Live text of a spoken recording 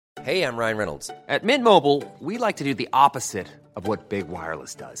Hey, I'm Ryan Reynolds. At Mint Mobile, we like to do the opposite of what Big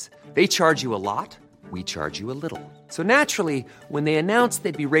Wireless does. They charge you a lot, we charge you a little. So naturally, when they announced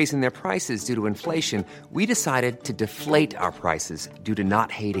they'd be raising their prices due to inflation, we decided to deflate our prices due to not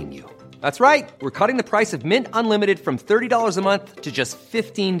hating you. That's right. We're cutting the price of Mint Unlimited from $30 a month to just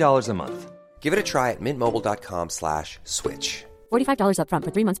 $15 a month. Give it a try at mintmobile.com/switch. $45 up front for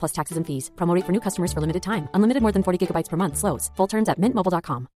 3 months plus taxes and fees. Promo rate for new customers for limited time. Unlimited more than 40 gigabytes per month. Slows full terms at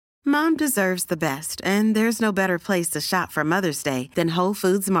mintmobile.com. Mom deserves the best, and there's no better place to shop for Mother's Day than Whole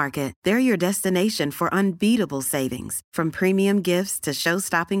Foods Market. They're your destination for unbeatable savings, from premium gifts to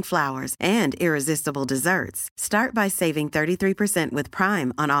show-stopping flowers and irresistible desserts. Start by saving 33% with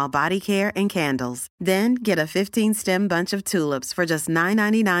Prime on all body care and candles. Then get a 15-stem bunch of tulips for just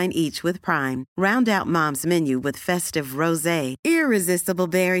 $9.99 each with Prime. Round out Mom's menu with festive rosé, irresistible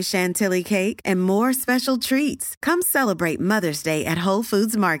berry chantilly cake, and more special treats. Come celebrate Mother's Day at Whole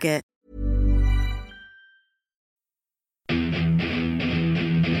Foods Market.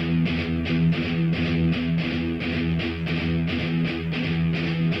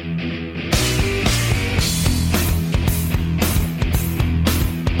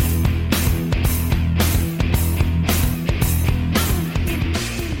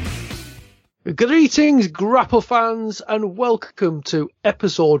 Greetings, Grapple fans, and welcome to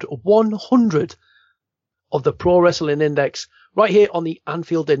episode 100 of the Pro Wrestling Index, right here on the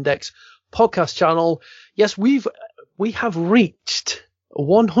Anfield Index podcast channel. Yes, we have reached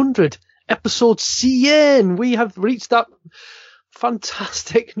 100 episodes. CN. We have reached that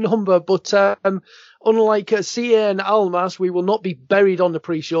fantastic number, but unlike CN Almas, we will not be buried on the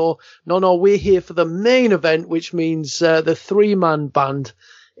pre-show. No, we're here for the main event, which means the three-man band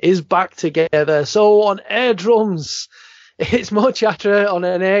is back together. So on air drums, it's Mo Chatra. On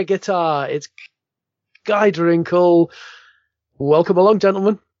an air guitar, it's Guy Drinkle. Welcome along,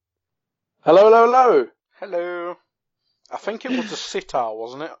 gentlemen. Hello. Hello. I think it was a sitar,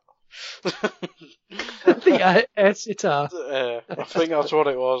 wasn't it? The air sitar. I think that's what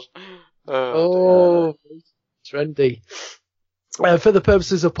it was. Oh, trendy. For the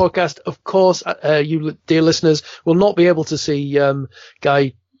purposes of podcast, of course, you dear listeners will not be able to see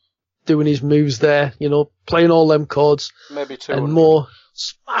Guy doing his moves there, playing all them chords. Maybe 200. And more,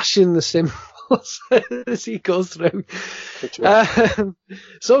 smashing the cymbals as he goes through.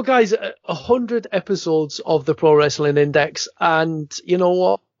 So guys, 100 episodes of the Pro Wrestling Index, and you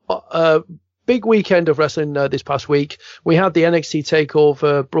know what? Big weekend of wrestling this past week. We had the NXT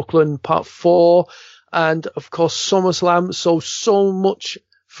TakeOver Brooklyn Part 4, and of course SummerSlam. So much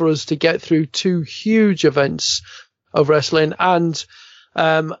for us to get through. Two huge events of wrestling, and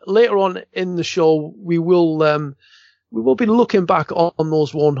later on in the show we will be looking back on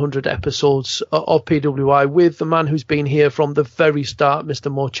those 100 episodes of PWI with the man who's been here from the very start, Mr.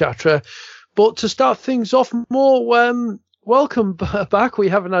 Mo Chatra. But to start things off, Mo, welcome back. We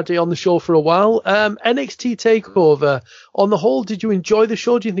haven't had you on the show for a while. NXT TakeOver, on the whole, did you enjoy the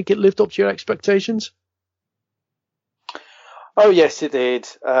show? Do you think it lived up to your expectations? Oh, yes, it did.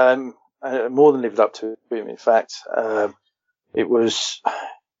 More than lived up to it, in fact. It was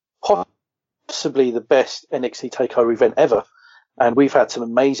possibly the best NXT TakeOver event ever. And we've had some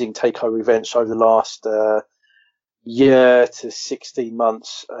amazing TakeOver events over the last year to 16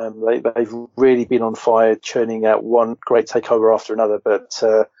 months. They've really been on fire, churning out one great TakeOver after another. But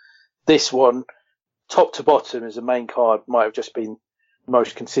this one, top to bottom, as a main card, might have just been the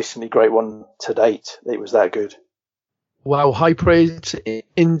most consistently great one to date. It was that good. Wow, high praise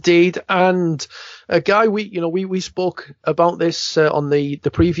indeed. And Guy, we spoke about this on the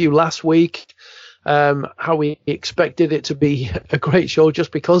preview last week, how we expected it to be a great show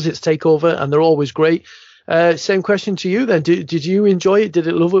just because it's TakeOver and they're always great. Same question to you then. Did you enjoy it? Did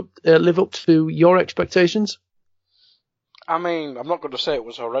it live up to your expectations? I mean, I'm not going to say it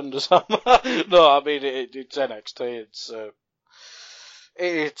was horrendous. No, I mean, it's NXT.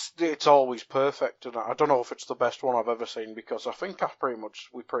 It's always perfect, and I don't know if it's the best one I've ever seen, because I think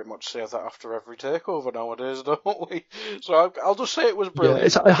we pretty much say that after every TakeOver nowadays, don't we? So I'll just say it was brilliant. Yeah,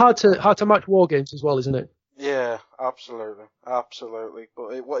 it's hard to match War Games as well, isn't it? Yeah, absolutely. But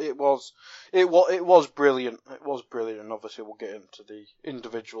it was brilliant. It was brilliant, and obviously we'll get into the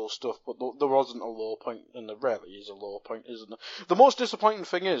individual stuff. But there wasn't a low point, and there rarely is a low point, isn't there? The most disappointing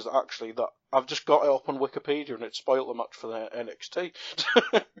thing is actually that I've just got it up on Wikipedia, and it spoiled the match for the NXT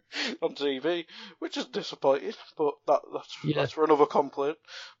on TV, which is disappointing. But that's for another complaint.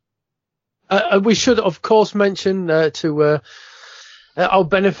 We should, of course, mention to Our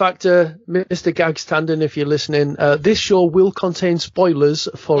benefactor, Mr. Gags Tandon, if you're listening, this show will contain spoilers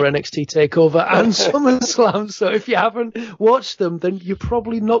for NXT TakeOver and SummerSlam. So if you haven't watched them, then you're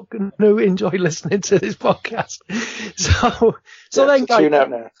probably not going to enjoy listening to this podcast. So then, Guy, tune out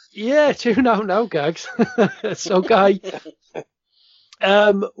now. Yeah, tune out now, Gags. So, Guy,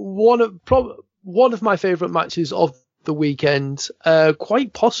 one of my favourite matches of the weekend,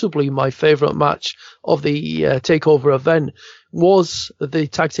 quite possibly my favourite match of the TakeOver event, was the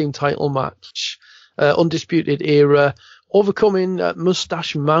tag team title match, Undisputed Era, overcoming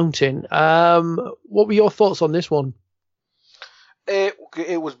Mustache Mountain. What were your thoughts on this one?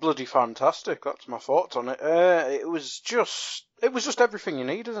 It was bloody fantastic. That's my thoughts on it. It was just everything you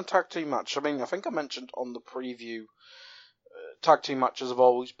needed in a tag team match. I mean, I think I mentioned on the preview, tag team matches have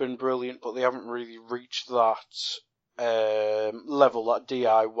always been brilliant, but they haven't really reached that level that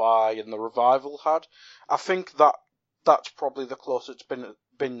DIY and the Revival had. I think that's probably the closest it's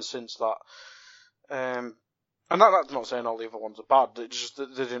been since that. And that's not saying all the other ones are bad. It's just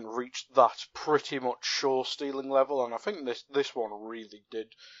that they didn't reach that pretty much show-stealing level, and I think this one really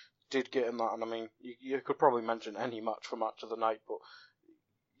did get in that. And I mean, you could probably mention any match for match of the night, but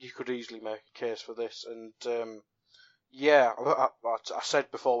you could easily make a case for this. And yeah, I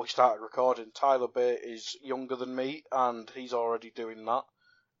said before we started recording, Tyler Bate is younger than me, and he's already doing that.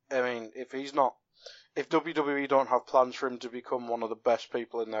 I mean, if WWE don't have plans for him to become one of the best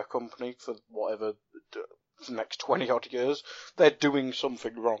people in their company for whatever the next 20 odd years, they're doing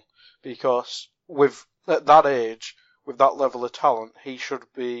something wrong. Because at that age, with that level of talent, he should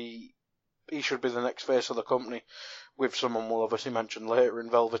be the next face of the company, with someone we'll obviously mention later in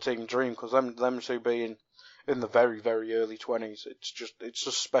Velveteen Dream, because them two being in the very, very early 20s, it's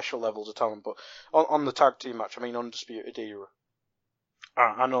just special levels of talent. But on the tag team match, I mean, Undisputed Era,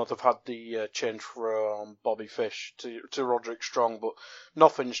 I know they've had the change from Bobby Fish to Roderick Strong, but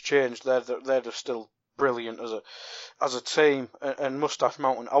nothing's changed. They're just still brilliant as a team. And Mustache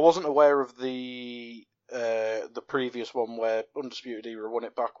Mountain, I wasn't aware of the previous one where Undisputed Era won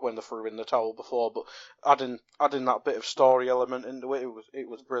it back when they threw in the towel before, but adding that bit of story element into it, it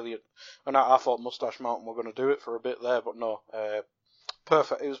was brilliant. And I thought Mustache Mountain were going to do it for a bit there, but no,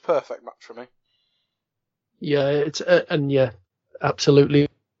 perfect. It was a perfect match for me. Yeah, absolutely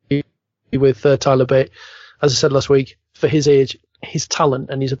with Tyler Bate. As I said last week, for his age, his talent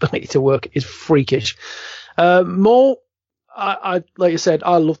and his ability to work is freakish. Mo, I like I said,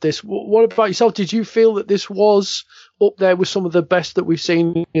 I love this. What about yourself? Did you feel that this was up there with some of the best that we've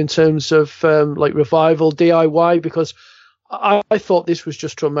seen in terms of like Revival, DIY? Because I thought this was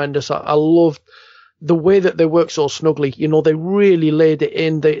just tremendous. I loved the way that they worked so snugly. You know, they really laid it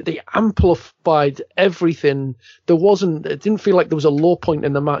in. They amplified everything. It didn't feel like there was a low point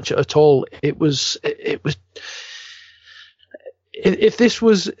in the match at all. It was. If this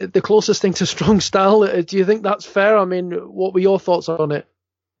was the closest thing to Strong Style, do you think that's fair? I mean, what were your thoughts on it?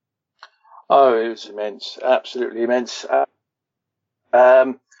 Oh, it was immense. Absolutely immense.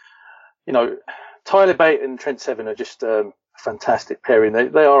 You know, Tyler Bate and Trent Seven are just a fantastic pairing.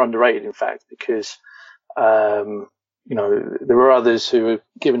 They are underrated, in fact, because, you know, there were others who were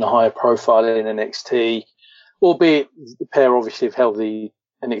given a higher profile in NXT, albeit the pair obviously have held the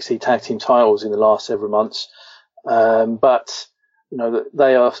NXT tag team titles in the last several months. But, you know,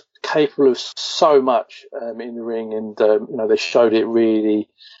 they are capable of so much in the ring, and, you know, they showed it really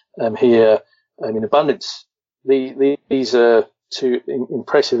here in abundance. These are two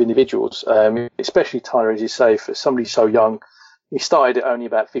impressive individuals, especially Tyler, as you say, for somebody so young. He started at only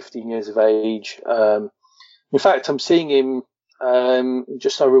about 15 years of age. In fact, I'm seeing him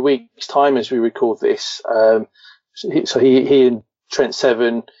just over a week's time as we record this. So he and Trent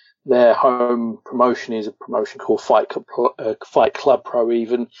Seven, their home promotion is a promotion called Fight Club Pro,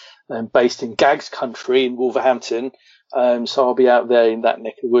 even based in Gags country in Wolverhampton. So I'll be out there in that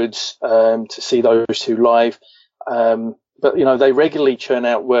neck of the woods to see those two live. But you know, they regularly churn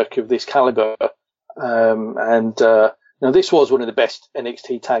out work of this caliber, and you know, this was one of the best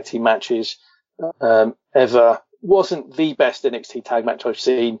NXT tag team matches ever. Wasn't the best NXT tag match I've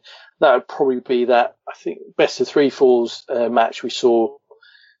seen. That would probably be that, I think, best of three falls match we saw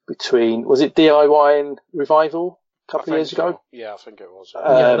between, was it DIY and Revival a couple of years ago? Yeah, I think it was.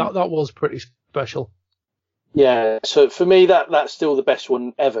 That was pretty special. Yeah, so for me, that's still the best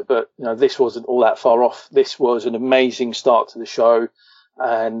one ever, but you know, this wasn't all that far off. This was an amazing start to the show,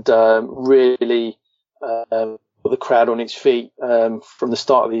 and really put the crowd on its feet from the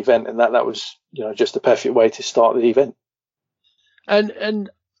start of the event, and that was, you know, just the perfect way to start the event. And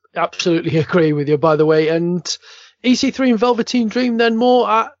absolutely agree with you, by the way. And EC3 and Velveteen Dream, then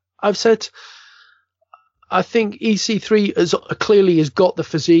more. I've said I think EC3 has got the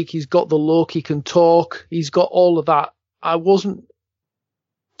physique, he's got the look, he can talk, he's got all of that. I wasn't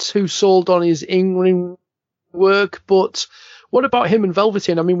too sold on his in-ring work, but what about him and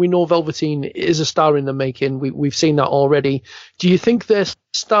Velveteen? I mean, we know Velveteen is a star in the making. We've seen that already. Do you think their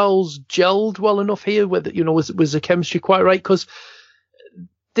styles gelled well enough here? Whether, was the chemistry quite right? Because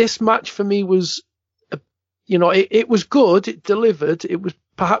this match for me was, it was good. It delivered. It was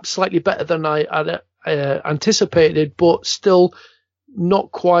perhaps slightly better than I anticipated, but still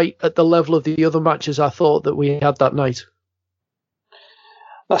not quite at the level of the other matches I thought that we had that night.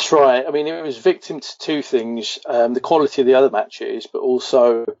 That's right. I mean, it was victim to two things, the quality of the other matches, but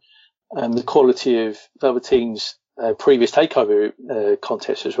also the quality of Velveteen's previous TakeOver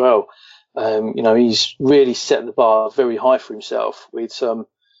contest as well. He's really set the bar very high for himself with some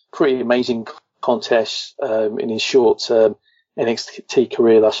pretty amazing contests in his short NXT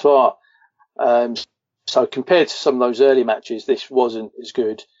career thus far. So compared to some of those early matches, this wasn't as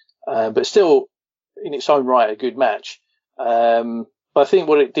good, but still in its own right, a good match. But I think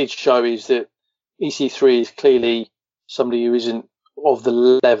what it did show is that EC3 is clearly somebody who isn't of the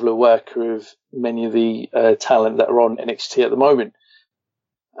level of worker of many of the talent that are on NXT at the moment.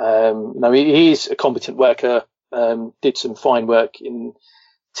 He is a competent worker, did some fine work in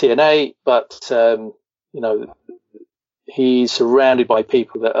TNA, but, he's surrounded by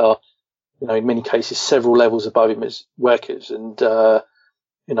people that are, in many cases, several levels above him as workers. And,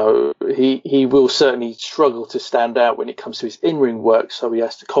 he will certainly struggle to stand out when it comes to his in-ring work. So he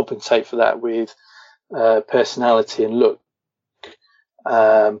has to compensate for that with personality and look.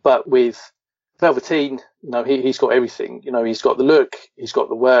 But with Velveteen, he's got everything. He's got the look, he's got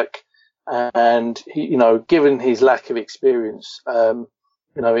the work, and given his lack of experience,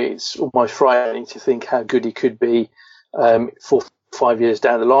 it's almost frightening to think how good he could be 4 or 5 years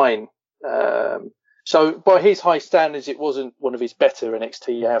down the line. So by his high standards, it wasn't one of his better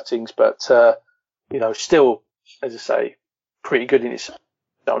NXT outings, but still, as I say, pretty good in its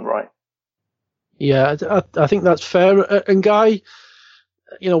own right. Yeah, I think that's fair. And Guy,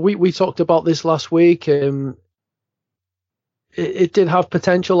 we talked about this last week. It did have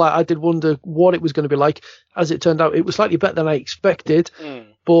potential. I did wonder what it was going to be like. As it turned out, it was slightly better than I expected.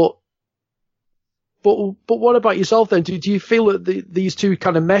 But what about yourself then? Do you feel that these two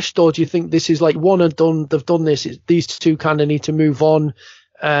kind of meshed, or do you think this is like one and done? They've done this. These two kind of need to move on.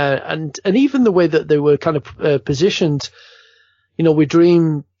 And even the way that they were kind of positioned, with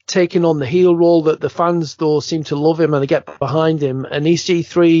Dream taking on the heel role, that the fans though seem to love him and they get behind him, and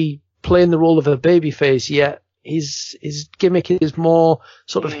EC3 playing the role of a babyface, yet his gimmick is more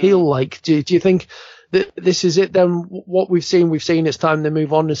sort of heel-like. Do you think that this is it then? What we've seen, it's time to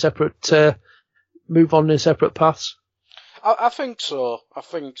move on in separate paths? I think so.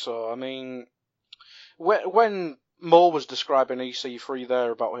 I mean, when Mo was describing EC3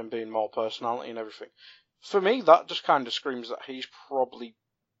 there about him being more personality and everything, for me that just kind of screams that he's probably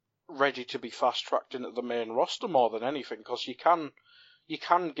ready to be fast-tracked into the main roster more than anything, because you can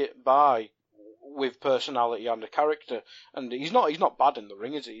get by with personality and a character, and he's not bad in the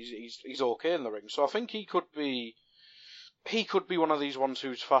ring, is he? He's okay in the ring. So I think he could be one of these ones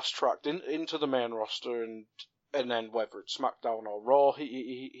who's fast-tracked into the main roster, and then whether it's SmackDown or Raw,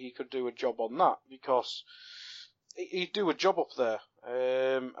 he could do a job on that, because he'd do a job up there.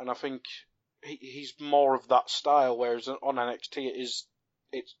 And I think he's more of that style, whereas on NXT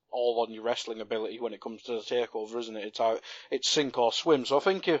it's all on your wrestling ability when it comes to the takeover, isn't it? It's sink or swim. So I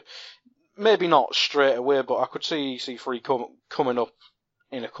think maybe not straight away, but I could see EC3 coming up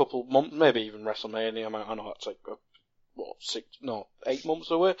in a couple months, maybe even WrestleMania. I know that's like 8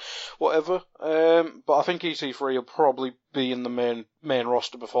 months away, whatever. But I think EC3 will probably be in the main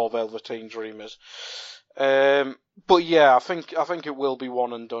roster before Velveteen Dream is. But yeah, I think it will be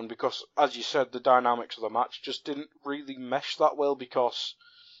one and done, because, as you said, the dynamics of the match just didn't really mesh that well, because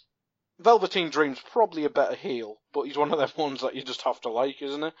Velveteen Dream's probably a better heel, but he's one of them ones that you just have to like,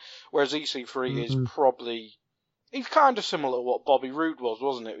 isn't it? Whereas EC3 is probably... He's kind of similar to what Bobby Roode was,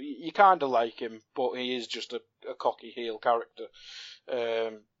 wasn't it? You kind of like him, but he is just a cocky heel character.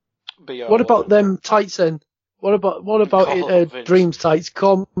 What about them tights then? What about Dream's tights?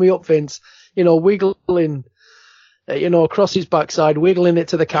 Call me up, Vince. Wiggling, across his backside, wiggling it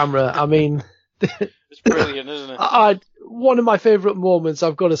to the camera. I mean, it's brilliant, isn't it? One of my favourite moments,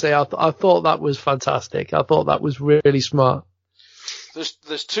 I've got to say, I thought that was fantastic. I thought that was really smart.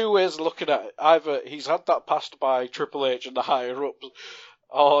 There's two ways of looking at it. Either he's had that passed by Triple H and the higher ups,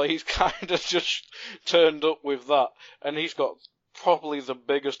 or he's kind of just turned up with that, and he's got probably the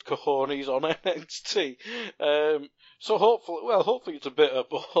biggest cojones on NXT. So hopefully it's a bit of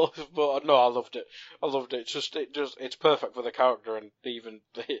both. But no, I loved it. It's perfect for the character, and even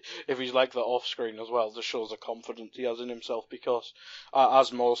if he's like that off screen as well, just shows the confidence he has in himself. Because,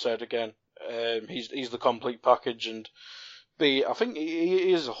 as Mo said again, he's the complete package, and I think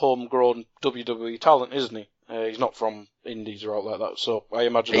he is a homegrown WWE talent, isn't he? He's not from indies or all like that, so I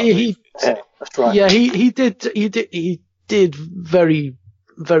imagine that's right. Yeah, he did very,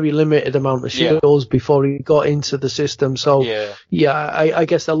 very limited amount of shows before he got into the system. So I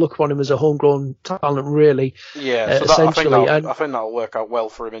guess they'll look on him as a homegrown talent, really. Yeah, so essentially. I think that'll work out well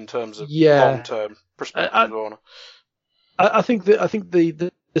for him in terms of long-term perspective. I think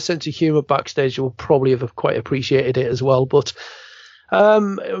the sense of humour backstage will probably have quite appreciated it as well. But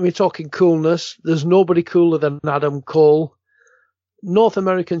we're talking coolness. There's nobody cooler than Adam Cole. North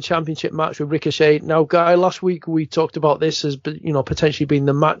American Championship match with Ricochet. Now, Guy, last week we talked about this as potentially being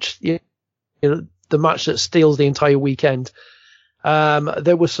the match, the match that steals the entire weekend.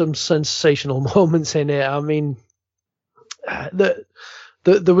 There were some sensational moments in it. I mean, there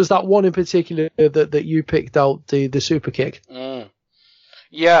was that one in particular that you picked out, the super kick.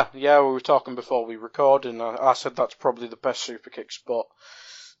 Yeah, we were talking before we recorded, and I said that's probably the best super kick spot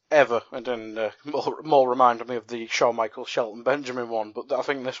ever, and then more reminded me of the Shawn Michaels Shelton Benjamin one, but I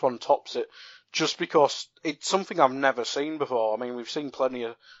think this one tops it, just because it's something I've never seen before. I mean, we've seen plenty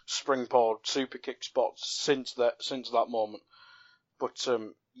of springboard super kick spots since that moment, but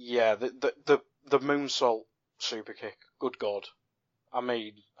the moonsault super kick, good God. I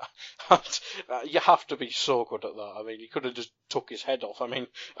mean, you have to be so good at that. I mean, he could have just took his head off. I mean,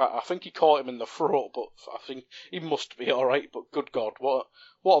 I think he caught him in the throat, but I think he must be alright. But good God, what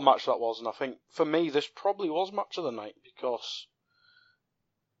a match that was. And I think, for me, this probably was match of the night, because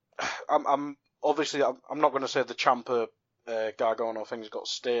I'm not going to say the Ciampa Gargano things got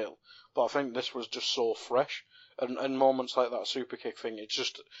stale, but I think this was just so fresh. And moments like that super kick thing, it's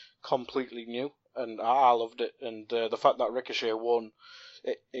just completely new, and I loved it. And the fact that Ricochet won,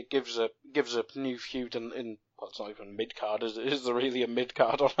 it gives a new feud in well, it's not even mid card, is there really a mid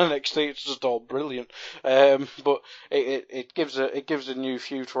card on NXT? It's just all brilliant. But it gives a new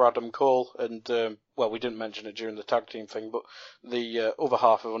feud for Adam Cole, and we didn't mention it during the tag team thing, but the other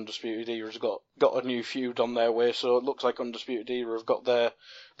half of Undisputed Era's got a new feud on their way, so it looks like Undisputed Era have got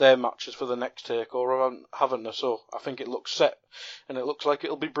their matches for the next takeover, haven't they? So I think it looks set, and it looks like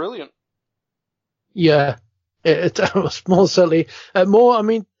it'll be brilliant. Yeah, it was most certainly more. I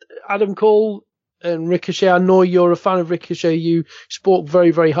mean, Adam Cole and Ricochet. I know you're a fan of Ricochet. You spoke very,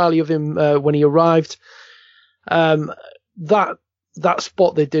 very highly of him when he arrived. That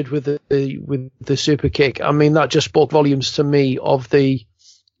spot they did with the super kick, I mean, that just spoke volumes to me of the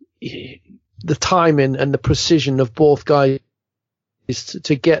timing and the precision of both guys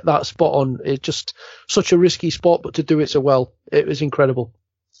to get that spot on. It's just such a risky spot, but to do it so well, it was incredible.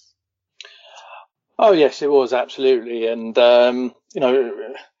 Oh yes, it was, absolutely, and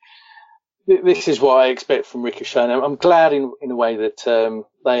this is what I expect from Ricochet. And I'm glad in a way that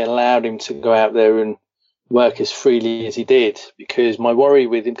they allowed him to go out there and work as freely as he did, because my worry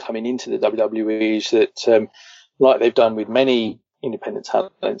with him coming into the WWE is that, like they've done with many independent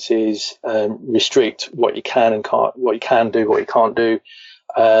talents, is restrict what you can and can't, what you can do, what you can't do.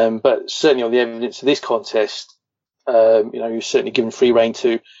 But certainly on the evidence of this contest, you're certainly given free rein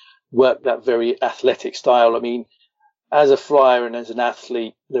to work that very athletic style. I mean, as a flyer and as an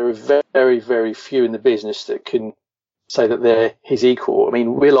athlete, there are very, very few in the business that can say that they're his equal. I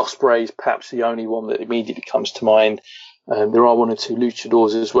mean, Will Ospreay is perhaps the only one that immediately comes to mind. There are one or two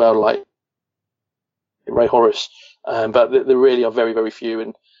luchadors as well, like Ray Horace, but there really are very, very few.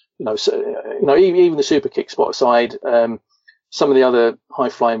 And even the super kick spot aside, some of the other high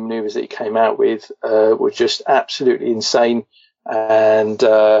flying maneuvers that he came out with were just absolutely insane. And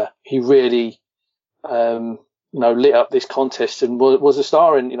he really lit up this contest and was a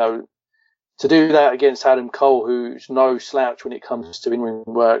star. And to do that against Adam Cole, who's no slouch when it comes to in-ring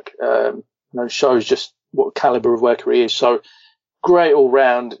work, shows just what caliber of worker he is. So great all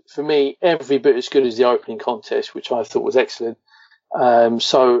round. For me, every bit as good as the opening contest, which I thought was excellent.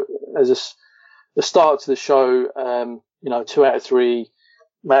 So as a start to the show, 2 out of 3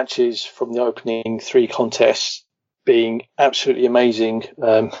 matches from the opening 3 contests being absolutely amazing.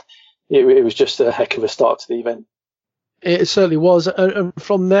 It was just a heck of a start to the event. It certainly was. And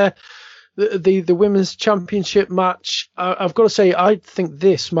from there, the women's championship match, I've got to say, I think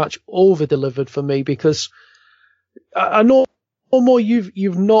this match over-delivered for me, because I know more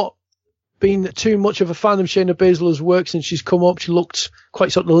you've not been too much of a fan of Shayna Baszler's work since she's come up. She looked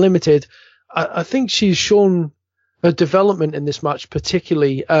quite sort of limited. I think she's shown her development in this match,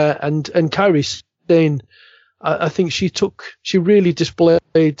 particularly, and Kairi Sane, I think she really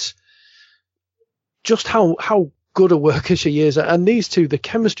displayed just how good a worker she is. And these two, the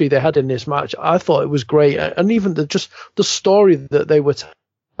chemistry they had in this match, I thought it was great. And even the story that they were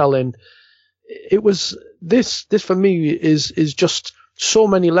telling, it was this for me is just so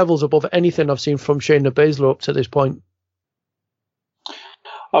many levels above anything I've seen from Shayna Baszler up to this point.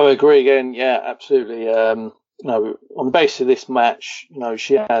 I agree again. Yeah, absolutely. On the basis of this match,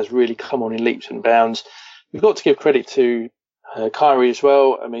 she has really come on in leaps and bounds. We've got to give credit to Kairi as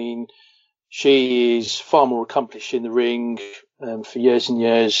well. I mean, she is far more accomplished in the ring. For years and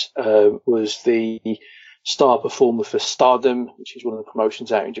years, was the star performer for Stardom, which is one of the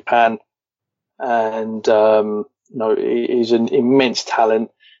promotions out in Japan, and is an immense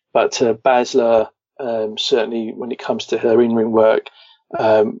talent. But Baszler, certainly when it comes to her in-ring work,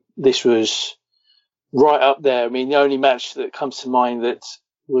 this was right up there. I mean, the only match that comes to mind that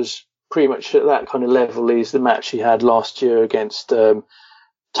was pretty much at that kind of level is the match she had last year against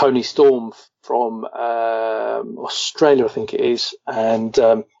Toni Storm from Australia, I think it is, and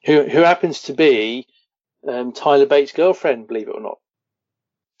who happens to be Tyler Bates' girlfriend, believe it or not.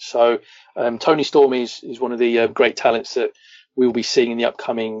 So Toni Storm is one of the great talents that we'll be seeing in the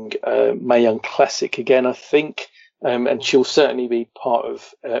upcoming Mae Young Classic again, I think. And she'll certainly be part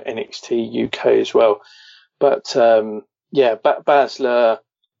of NXT UK as well. But Baszler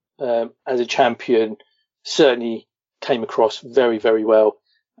as a champion certainly came across very, very well.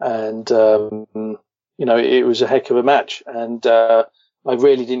 And, it was a heck of a match. And I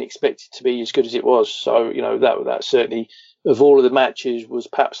really didn't expect it to be as good as it was. So, that certainly, of all of the matches, was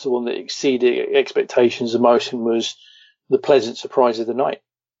perhaps the one that exceeded expectations the most and was the pleasant surprise of the night.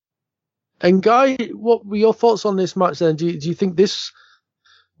 And Guy, what were your thoughts on this match then? Do you think this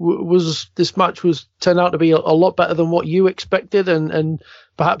match was turned out to be a lot better than what you expected, and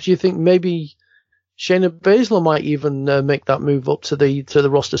perhaps you think maybe Shayna Baszler might even make that move up to the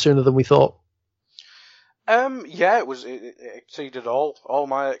roster sooner than we thought? It exceeded all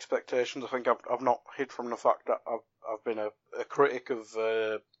my expectations. I think I've not hid from the fact that I've been a critic of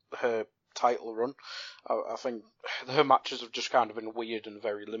her title run. I think her matches have just kind of been weird and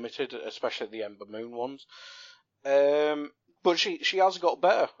very limited, especially the Ember Moon ones. But she has got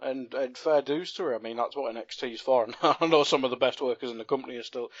better, and fair dues to her. I mean, that's what NXT is for. And I know some of the best workers in the company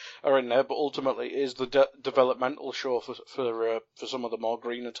are in there, but ultimately it is the developmental show for some of the more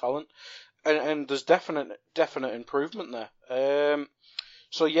greener talent, and there's definite improvement there.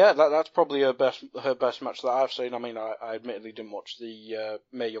 So yeah, that's probably her best match that I've seen. I mean, I admittedly didn't watch the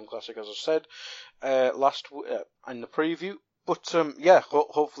Mae Young Classic, as I said in the preview, but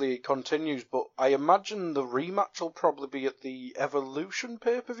hopefully it continues. But I imagine the rematch will probably be at the Evolution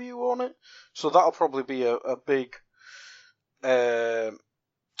pay-per-view on it, so that'll probably be a big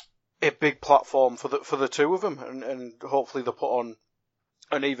platform for the two of them, and hopefully they'll put on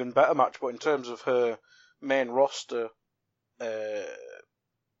an even better match. But in terms of her main roster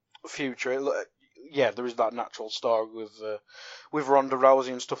future, there is that natural story with Ronda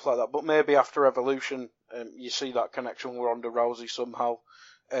Rousey and stuff like that. But maybe after Evolution, you see that connection with Ronda Rousey somehow,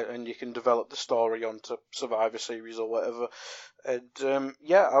 and you can develop the story onto Survivor Series or whatever. And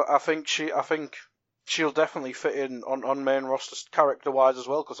I think she'll definitely fit in on main roster character wise as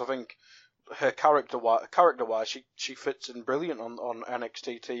well, because I think her character wise she fits in brilliant on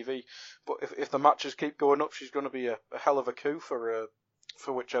NXT TV. But if the matches keep going up, she's going to be a hell of a coup for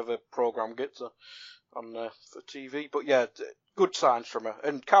whichever program gets her on for TV. But yeah, good signs from her.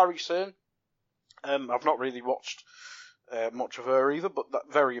 And Kairi Sane, I've not really watched much of her either, but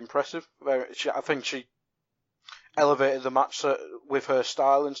very impressive. I think she elevated the match with her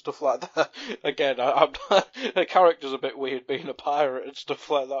style and stuff like that. Again, her character's a bit weird being a pirate and stuff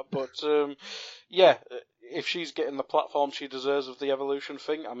like that, but if she's getting the platform she deserves of the Evolution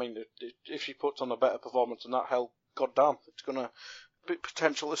thing, I mean, if she puts on a better performance than that, hell, goddamn, it's gonna be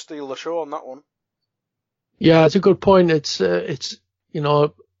potential to steal the show on that one. Yeah, it's a good point. It's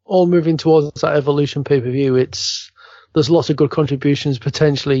all moving towards that Evolution pay-per-view. There's lots of good contributions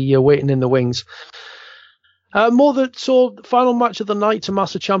potentially waiting in the wings. Final match of the night,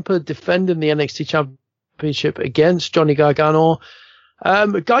 Tommaso Ciampa defending the NXT Championship against Johnny Gargano.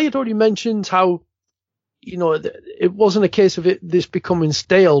 Guy had already mentioned how, it wasn't a case of this becoming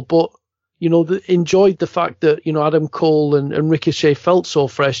stale, but, enjoyed the fact that, Adam Cole and Ricochet felt so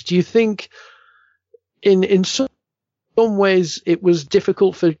fresh. Do you think in some ways it was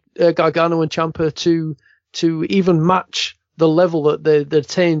difficult for Gargano and Ciampa to even match the level that they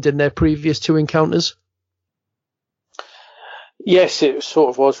attained in their previous two encounters? Yes, it sort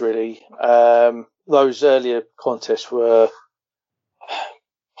of was really. those earlier contests were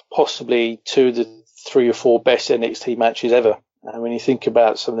possibly 2 of the 3 or 4 best NXT matches ever. And when you think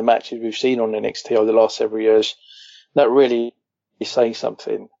about some of the matches we've seen on NXT over the last several years, that really is saying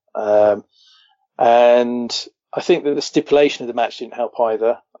something. And I think that the stipulation of the match didn't help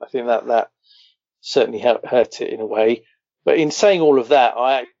either. I think that certainly hurt it in a way. But in saying all of that,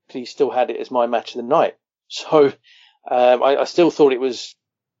 I actually still had it as my match of the night. So I still thought it was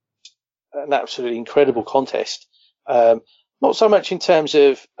an absolutely incredible contest. Not so much in terms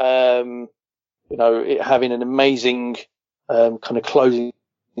of it having an amazing kind of closing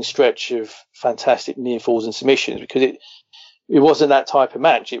stretch of fantastic near falls and submissions, because it wasn't that type of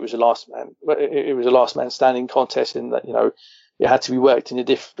match. It was a last man standing contest, and that it had to be worked in a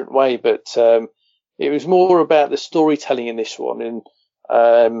different way. But it was more about the storytelling in this one, and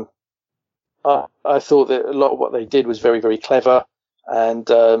I thought that a lot of what they did was very, very clever, and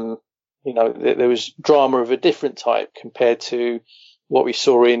there was drama of a different type compared to what we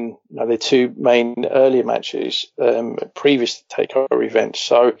saw in the 2 main earlier matches previous to the Takeover event.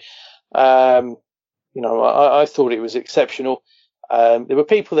 So, I thought it was exceptional. There were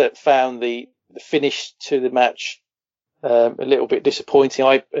people that found the finish to the match a little bit disappointing.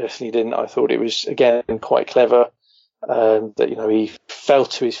 I personally didn't. I thought it was, again, quite clever, that, he fell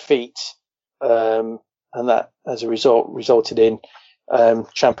to his feet, and that, as a result, resulted in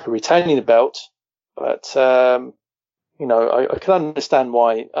Ciampa retaining the belt. But, I can understand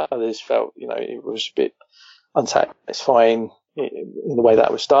why others felt, it was a bit unsatisfying in the way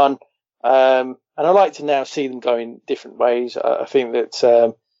that was done. And I like to now see them going different ways. I think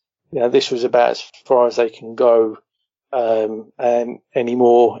that, this was about as far as they can go, and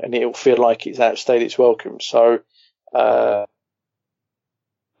anymore, and it'll feel like it's outstayed its welcome. So, it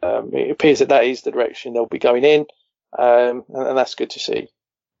appears that is the direction they'll be going in. And that's good to see.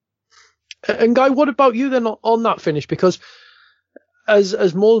 And Guy, what about you then on that finish? Because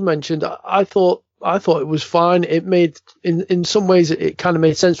as Moles mentioned, I thought it was fine. It made, in some ways, it kind of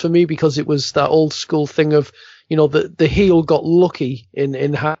made sense for me, because it was that old school thing of, the heel got lucky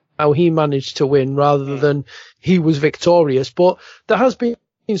in how he managed to win rather than he was victorious. But there has been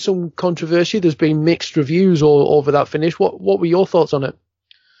some controversy. There's been mixed reviews over that finish. What were your thoughts on it?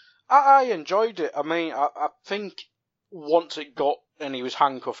 I enjoyed it. I mean, I think once it got and he was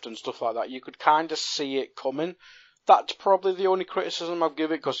handcuffed and stuff like that, you could kind of see it coming. That's probably the only criticism I've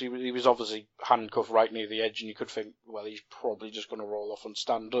given it, because he was obviously handcuffed right near the edge, and you could think, well, he's probably just going to roll off and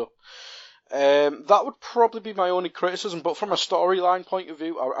stand up. That would probably be my only criticism, but from a storyline point of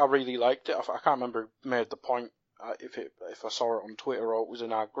view, I really liked it. I can't remember who made the point, if I saw it on Twitter or it was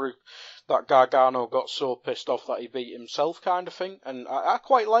in our group, that Gargano got so pissed off that he beat himself, kind of thing, and I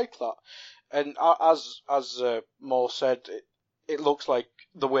quite like that. And as Mo said, it looks like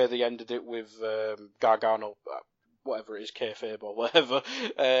the way they ended it with Gargano, whatever it is, kayfabe or whatever,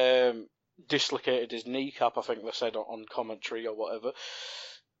 dislocated his kneecap, I think they said on commentary or whatever.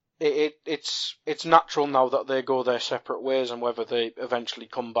 It's natural now that they go their separate ways, and whether they eventually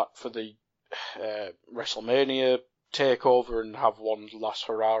come back for the WrestleMania takeover and have one last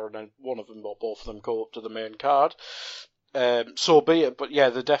hurrah, and then one of them or both of them go up to the main card. So be it, but yeah,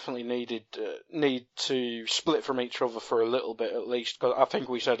 they definitely need to split from each other for a little bit at least, because I think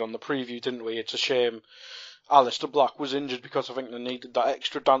we said on the preview, didn't we, it's a shame Aleister Black was injured, because I think they needed that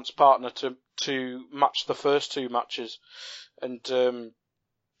extra dance partner to match the first 2 matches, and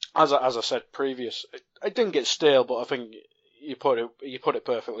as I said previous, it didn't get stale, but I think you put it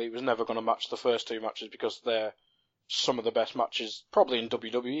perfectly. It was never going to match the first 2 matches, because they're some of the best matches probably in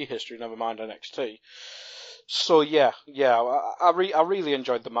WWE history, never mind NXT. So yeah, I really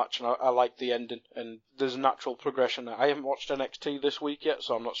enjoyed the match, and I liked the ending, and there's a natural progression. I haven't watched NXT this week yet,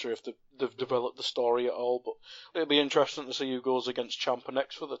 so I'm not sure if they've developed the story at all, but it'll be interesting to see who goes against Ciampa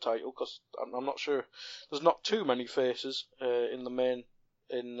next for the title, because I'm not sure. There's not too many faces in the main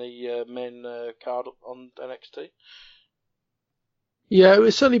card on NXT. Yeah, it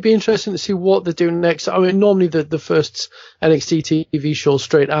would certainly be interesting to see what they're doing next. I mean, normally the first NXT TV show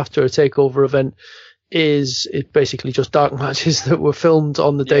straight after a takeover event is basically just dark matches that were filmed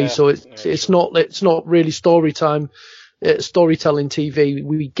on the day, so it's not really storytelling TV.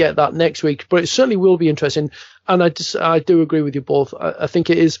 We get that next week, but it certainly will be interesting. And I do agree with you both. I think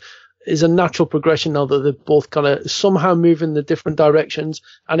it is a natural progression now that they're both kind of somehow moving in the different directions,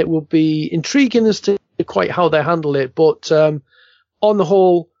 and it will be intriguing as to quite how they handle it. But on the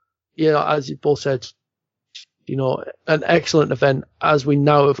whole, as you both said, an excellent event, as we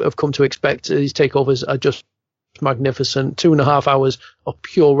now have come to expect. These takeovers are just magnificent. 2.5 hours of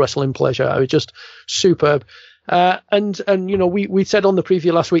pure wrestling pleasure. It was just superb. And we said on the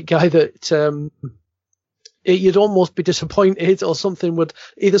preview last week, Guy, that you'd almost be disappointed, or something would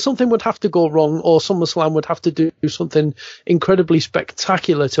have to go wrong, or SummerSlam would have to do something incredibly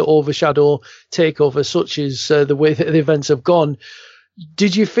spectacular to overshadow TakeOver, such as the way that the events have gone.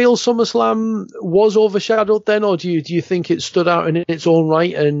 Did you feel SummerSlam was overshadowed then, or do you think it stood out in its own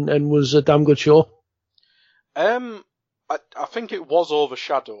right and was a damn good show? I think it was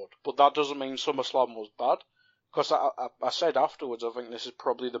overshadowed, but that doesn't mean SummerSlam was bad. Because I said afterwards, I think this is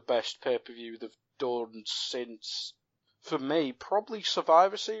probably the best pay-per-view they've done since, for me, probably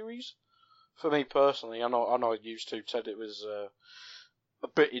Survivor Series. For me personally, I know you two said it was a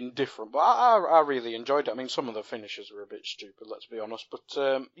bit indifferent, but I really enjoyed it. I mean, some of the finishes were a bit stupid, let's be honest.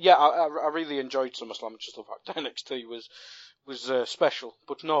 But yeah, I really enjoyed SummerSlam. Just the fact NXT was special.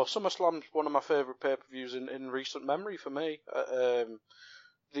 But no, SummerSlam's one of my favourite pay-per-views in recent memory for me.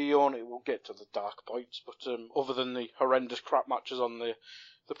 We'll get to the dark points, but other than the horrendous crap matches on the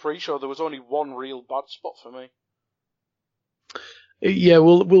pre-show, there was only one real bad spot for me. Yeah,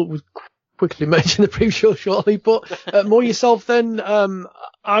 we'll quickly mention the pre-show shortly, but more yourself then.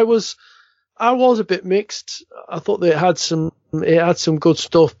 I was a bit mixed. I thought that it had some good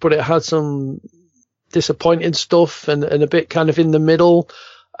stuff, but it had some disappointing stuff and a bit kind of in the middle.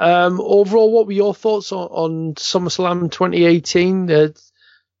 Overall, what were your thoughts on SummerSlam 2018?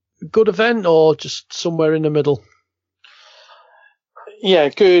 Good event, or just somewhere in the middle? Yeah,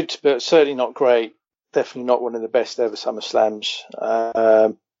 good, but certainly not great. Definitely not one of the best ever SummerSlams.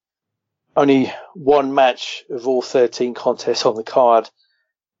 Only one match of all 13 contests on the card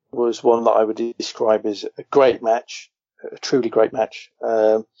was one that I would describe as a great match, a truly great match.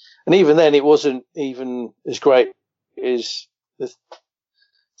 And even then, it wasn't even as great as the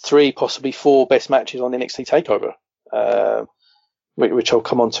 3, possibly 4 best matches on NXT TakeOver. Which I'll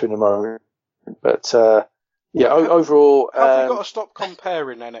come on to in a moment. But, yeah, overall... Have we got to stop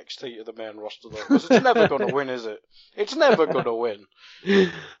comparing NXT to the main roster, though? Because it's never going to win, is it? It's never going to win.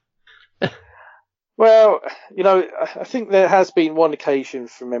 Well, I think there has been one occasion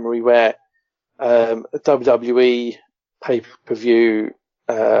from memory where a WWE pay-per-view,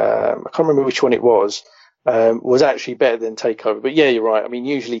 I can't remember which one it was actually better than TakeOver. But yeah, you're right. I mean,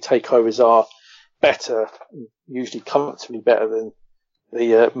 usually TakeOvers are better, usually comfortably better than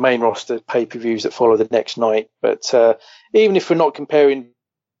the main roster pay-per-views that follow the next night. But even if we're not comparing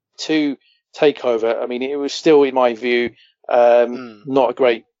to TakeOver, I mean, it was still, in my view, not a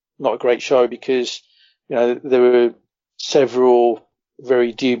great show, because there were several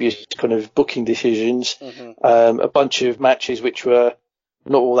very dubious kind of booking decisions, a bunch of matches which were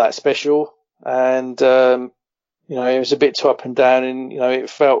not all that special, and it was a bit too up and down, and it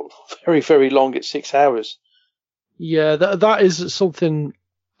felt very, very long at 6 hours. Yeah, that is something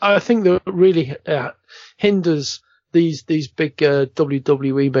I think that really hinders these big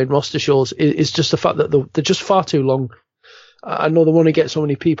WWE main roster shows. Is just the fact that they're just far too long. I know they want to get so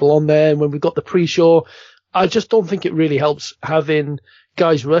many people on there, and when we've got the pre-show, I just don't think it really helps having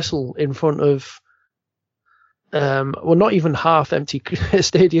guys wrestle in front of not even half empty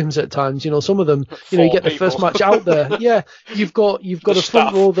stadiums at times. Some of them, you get the first match out there. Yeah, you've got a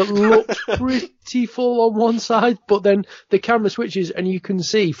front row that looks pretty full on one side, but then the camera switches and you can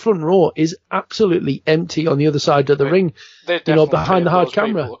see front row is absolutely empty on the other side of the ring. Behind the hard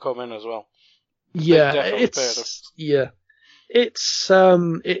camera. To come in as well. Yeah, it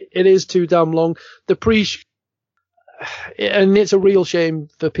is too damn long. The pre-show. And it's a real shame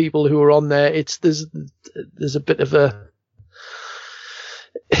for people who are on there. There's a bit of that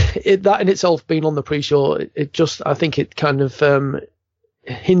in itself, being on the pre-show, I think it kind of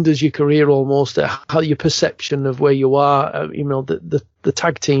hinders your career almost, how your perception of where you are. The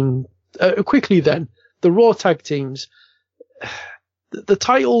tag team quickly then the Raw tag teams. The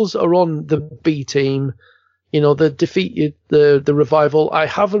titles are on the B team. They defeated the Revival. I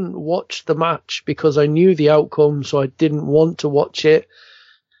haven't watched the match because I knew the outcome, so I didn't want to watch it.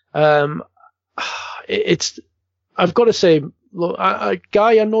 I've got to say, look,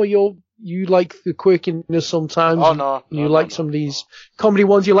 Guy, I know you like the quirkiness sometimes. Oh, no. You like some of these comedy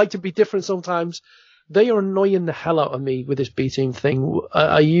ones. You like to be different sometimes. They are annoying the hell out of me with this B team thing.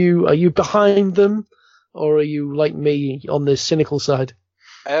 Are you behind them, or are you like me on the cynical side?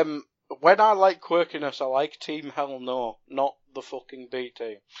 When I like quirkiness, I like Team Hell No, not the fucking B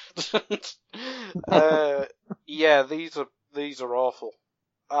team. Yeah, these are awful,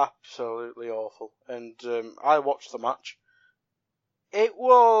 absolutely awful. And I watched the match. It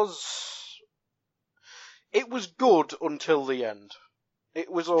was good until the end.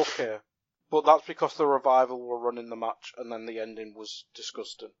 It was okay, but that's because the Revival were running the match, and then the ending was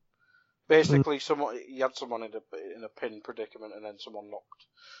disgusting. Basically, he had someone in a pin predicament, and then someone knocked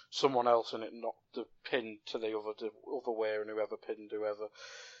someone else, and it knocked the pin to the other way, and whoever pinned whoever.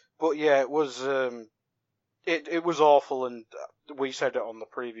 But yeah, it was it was awful, and we said it on the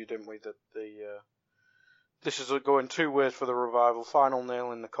preview, didn't we? That this is going two ways for the Revival: final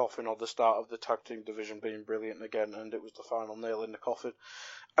nail in the coffin, or the start of the tag team division being brilliant again. And it was the final nail in the coffin.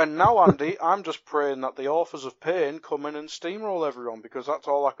 And now, Andy, I'm just praying that the Authors of Pain come in and steamroll everyone, because that's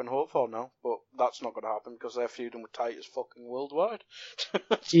all I can hope for now. But that's not going to happen, because they're feuding with Titus fucking Worldwide.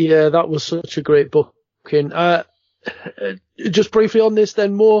 Yeah, that was such a great booking. Just briefly on this,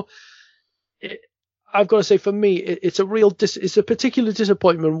 then, more. I've got to say, for me, it's a particular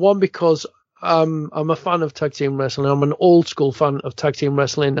disappointment. One, because I'm a fan of tag team wrestling. I'm an old school fan of tag team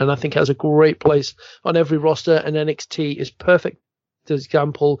wrestling, and I think it has a great place on every roster. And NXT is perfect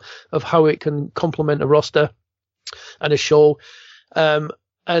example of how it can complement a roster and a show.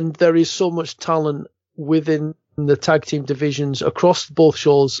 And there is so much talent within the tag team divisions across both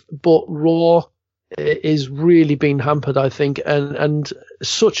shows, but Raw is really being hampered, I think, and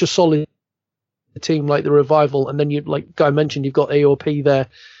such a solid team like the Revival, and then you, like Guy mentioned, you've got AOP there.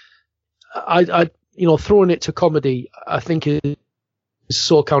 I throwing it to comedy, I think is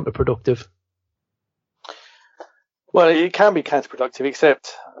so counterproductive. Well, it can be counterproductive,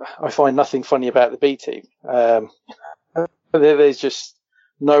 except I find nothing funny about the B team. There's just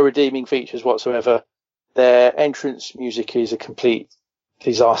no redeeming features whatsoever. Their entrance music is a complete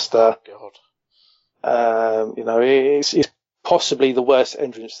disaster. God. It's possibly the worst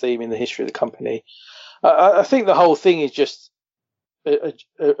entrance theme in the history of the company. I think the whole thing is just a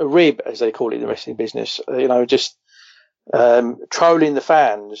rib, as they call it in the wrestling business. Just trolling the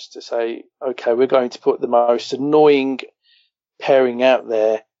fans to say, okay, we're going to put the most annoying pairing out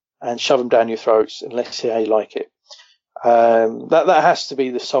there and shove them down your throats and let's see how you like it. That has to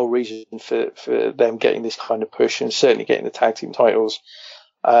be the sole reason for them getting this kind of push, and certainly getting the tag team titles.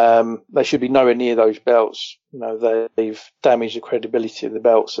 They should be nowhere near those belts. They've damaged the credibility of the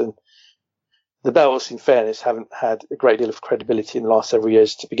belts, and the belts, in fairness, haven't had a great deal of credibility in the last several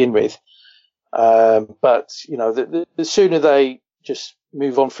years to begin with. But the sooner they just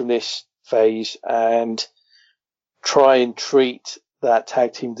move on from this phase and try and treat that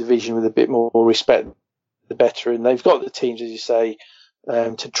tag team division with a bit more respect, the better. And they've got the teams, as you say,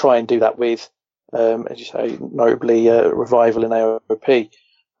 to try and do that with, as you say, notably Revival and AOP.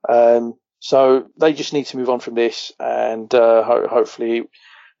 So they just need to move on from this, and hopefully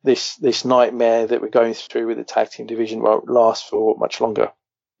this nightmare that we're going through with the tag team division won't last for much longer.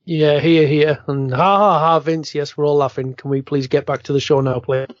 Yeah, here, and ha, Vince. Yes, we're all laughing. Can we please get back to the show now,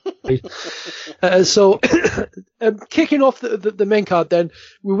 please? So, kicking off the main card, then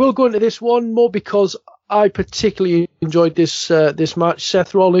we will go into this one more because I particularly enjoyed this match.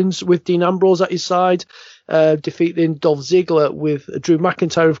 Seth Rollins with Dean Ambrose at his side, defeating Dolph Ziggler with Drew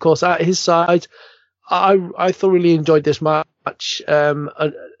McIntyre, of course, at his side. I thoroughly enjoyed this match.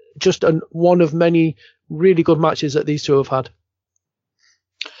 Just one of many really good matches that these two have had.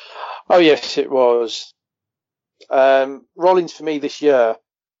 Oh yes, it was. Rollins for me this year,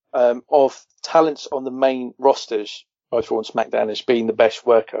 of talents on the main rosters, both Raw and SmackDown, has been the best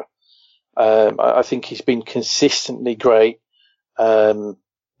worker. I think he's been consistently great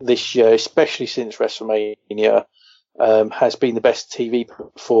this year, especially since WrestleMania. Has been the best TV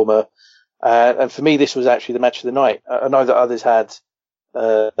performer, and for me, this was actually the match of the night. I know that others had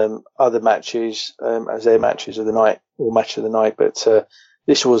other matches as their matches of the night or match of the night, but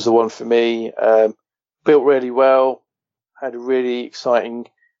this was the one for me. Built really well, had a really exciting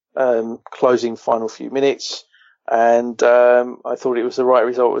closing final few minutes, and I thought it was the right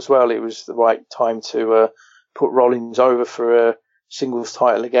result as well. It was the right time to put Rollins over for a singles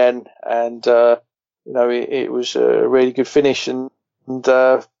title again, and it was a really good finish, and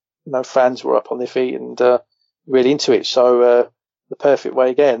fans were up on their feet and really into it. So the perfect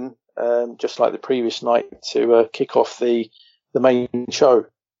way again, just like the previous night, to kick off the main show.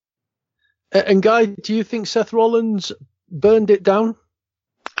 And Guy, do you think Seth Rollins burned it down?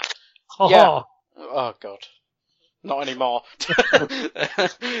 Yeah. Oh God, not anymore. Yeah,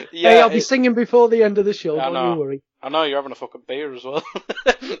 hey, I'll be singing before the end of the show. Don't you worry. I know you're having a fucking beer as well.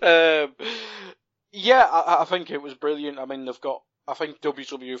 Yeah, I think it was brilliant. I mean, I think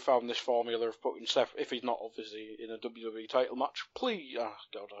WWE found this formula of putting Seth, if he's not obviously in a WWE title match, please. Oh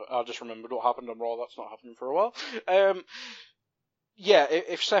God, I just remembered what happened on Raw. That's not happening for a while. Yeah,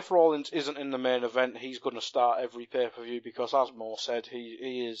 if Seth Rollins isn't in the main event, he's going to start every pay-per-view because, as Mo said,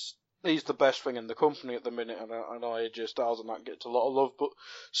 he is he's the best thing in the company at the minute, and I know AJ Styles and that gets a lot of love, but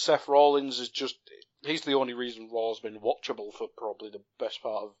Seth Rollins is just, he's the only reason Raw's been watchable for probably the best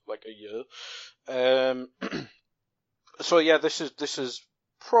part of like a year. So yeah, this is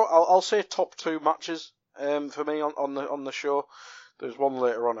I'll say top 2 matches for me on the show. There's one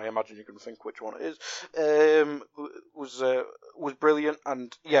later on, I imagine you can think which one it is. Was brilliant,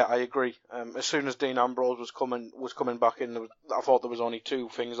 and yeah, I agree. As soon as Dean Ambrose was coming back in, I thought there was only 2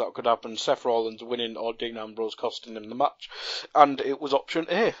 things that could happen: Seth Rollins winning or Dean Ambrose costing him the match, and it was option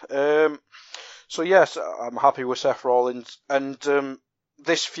A. So yes, I'm happy with Seth Rollins, and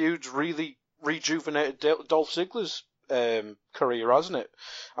this feud's really rejuvenated Dolph Ziggler's career, hasn't it?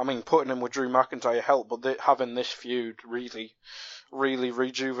 I mean, putting him with Drew McIntyre helped, but having this feud really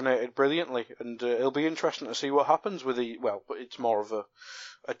rejuvenated brilliantly, and it'll be interesting to see what happens with but it's more of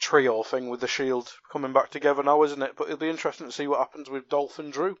a trio thing with the Shield coming back together now, isn't it? But it'll be interesting to see what happens with Dolph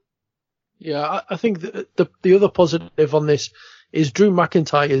and Drew. Yeah, I think the other positive on this is Drew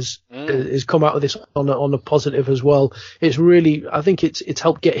McIntyre is come out of this on a positive as well. It's really, I think it's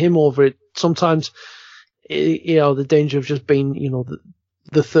helped get him over it. Sometimes, the danger of just being,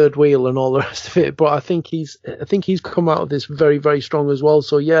 the third wheel and all the rest of it. But I think he's come out of this very, very strong as well.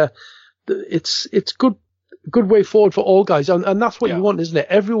 So yeah, it's good way forward for all guys, and that's what you want, isn't it?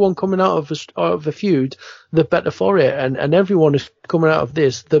 Everyone coming out of a feud, the better for it, and everyone is coming out of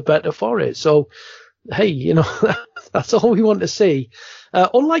this, the better for it. So hey, that's all we want to see.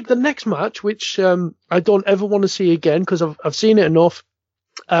 Unlike the next match, which I don't ever want to see again because I've seen it enough,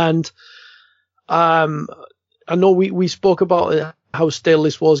 and I know we spoke about how stale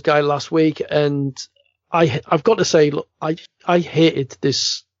this was, Guy, last week, and I've got to say, look, I hated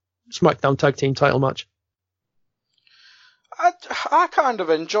this SmackDown Tag Team title match. I kind of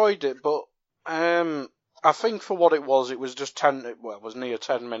enjoyed it, but I think for what it was just it was near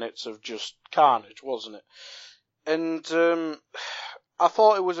 10 minutes of just carnage, wasn't it? And I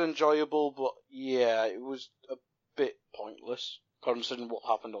thought it was enjoyable, but yeah, it was a bit pointless, considering what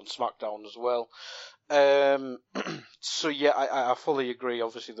happened on SmackDown as well. So yeah, I fully agree.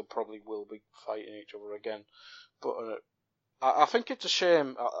 Obviously, they probably will be fighting each other again, but I think it's a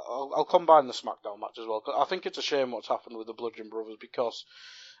shame. I'll combine the SmackDown match as well. I think it's a shame what's happened with the Bludgeon Brothers, because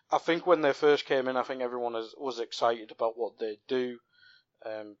I think when they first came in, I think everyone was excited about what they'd do,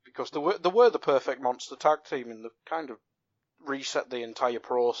 because they were the perfect monster tag team, and they kind of reset the entire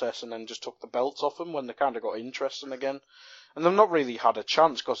process and then just took the belts off them when they kind of got interesting again. And they've not really had a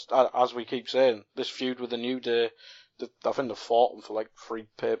chance, because, as we keep saying, this feud with the New Day, I think they've fought them for like 3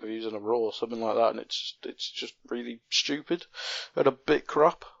 pay-per-views in a row or something like that, and it's just really stupid and a bit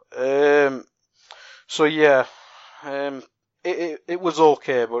crap. So yeah, it was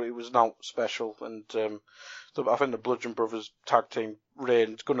okay, but it was not special, and I think the Bludgeon Brothers tag team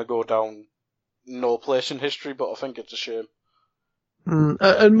reign's going to go down no place in history, but I think it's a shame.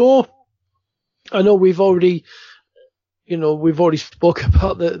 And more, I know we've already spoke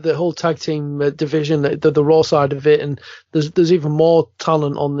about the whole tag team division, the Raw side of it, and there's even more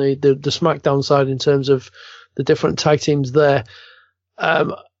talent on the SmackDown side in terms of the different tag teams there.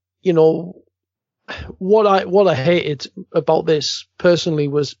 What I hated about this personally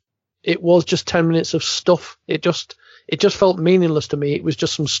was it was just 10 minutes of stuff. It just felt meaningless to me. It was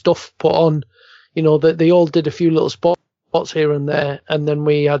just some stuff put on. They all did a few little spots here and there, and then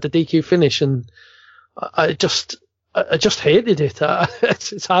we had the DQ finish, and I just hated it.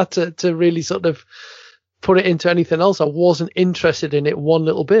 It's hard to really sort of put it into anything else. I wasn't interested in it one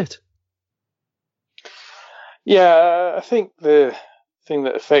little bit. Yeah, I think the thing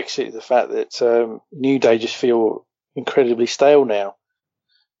that affects it is the fact that New Day just feel incredibly stale now.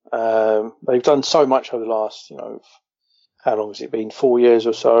 They've done so much over the last, how long has it been? 4 years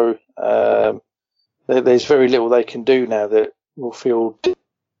or so. There's very little they can do now that will feel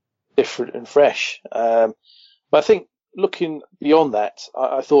different and fresh. But I think looking beyond that,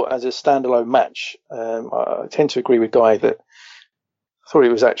 I thought as a standalone match, I tend to agree with Guy that I thought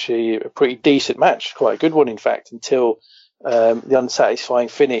it was actually a pretty decent match, quite a good one, in fact, until the unsatisfying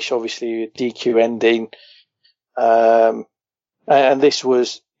finish, obviously, DQ ending. And this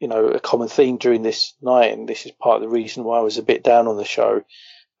was, a common theme during this night, and this is part of the reason why I was a bit down on the show,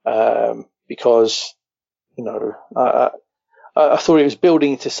 because, I thought it was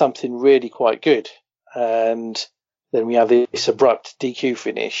building into something really quite good. And then we have this abrupt DQ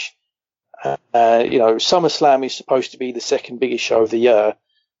finish. SummerSlam is supposed to be the second biggest show of the year,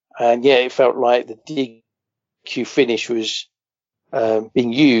 and yet it felt like the DQ finish was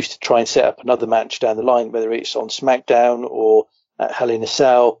being used to try and set up another match down the line, whether it's on SmackDown or at Hell in a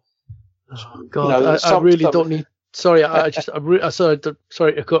Cell. Oh God, I really don't need sorry, sorry to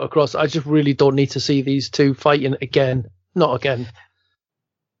cut across. I just really don't need to see these two fighting again. Not again.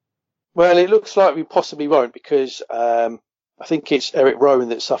 Well, it looks like we possibly won't, because I think it's Eric Rowan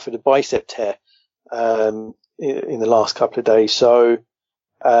that suffered a bicep tear in the last couple of days. So,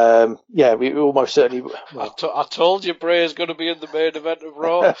 yeah, we almost certainly... Well. I told you Bray's going to be in the main event of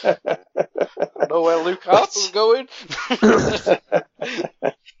Raw. I know where Luke Harper's going.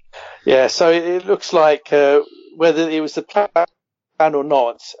 Yeah, so it looks like whether it was the plan or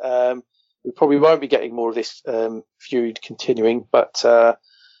not, we probably won't be getting more of this feud continuing. But,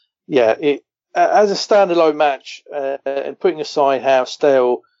 yeah, as a standalone match, and putting aside how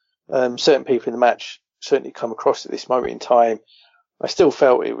stale certain people in the match certainly come across at this moment in time, I still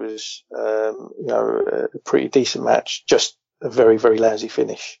felt it was, a pretty decent match, just a very, very lousy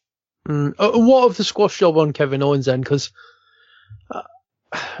finish. What of the squash job on Kevin Owens then? Because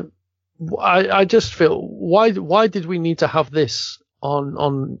I just feel, why did we need to have this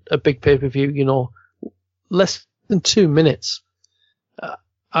on a big pay-per-view? Less than 2 minutes.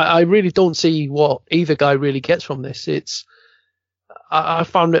 I really don't see what either guy really gets from this. I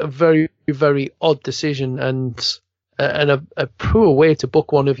found it a very, very odd decision and a poor way to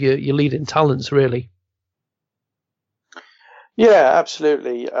book one of your leading talents, really. Yeah,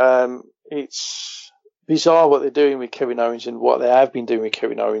 absolutely. It's bizarre what they're doing with Kevin Owens and what they have been doing with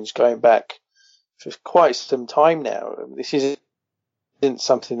Kevin Owens going back for quite some time now. This isn't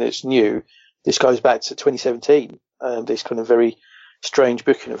something that's new. This goes back to 2017. This kind of very strange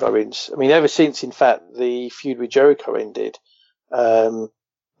booking of Owens. I mean, ever since, in fact, the feud with Jericho ended,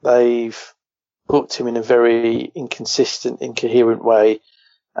 they've booked him in a very inconsistent, incoherent way,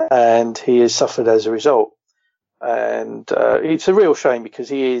 and he has suffered as a result. And it's a real shame, because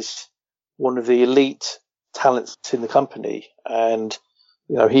he is one of the elite talents in the company, and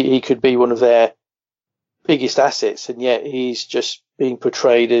he could be one of their biggest assets, and yet he's just being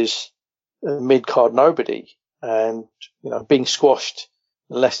portrayed as a mid-card nobody, and being squashed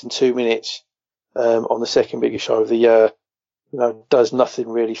in less than 2 minutes on the second biggest show of the year, does nothing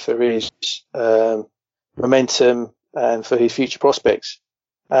really for his momentum and for his future prospects.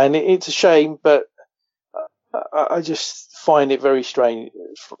 And it's a shame, but I just find it very strange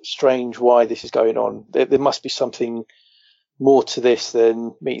why this is going on. There must be something more to this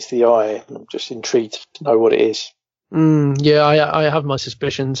than meets the eye. I'm just intrigued to know what it is. Yeah, I have my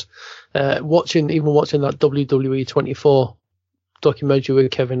suspicions. Watching that WWE 24 documentary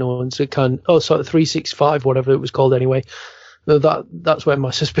with Kevin Owens, 365, whatever it was called anyway. That's where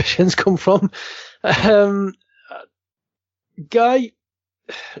my suspicions come from. Guy,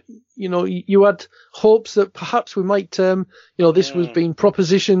 you had hopes that perhaps we might, this was being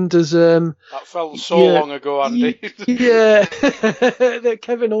propositioned as that felt so long ago, Andy. Yeah, that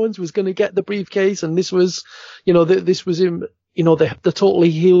Kevin Owens was going to get the briefcase, and this was, this was him. The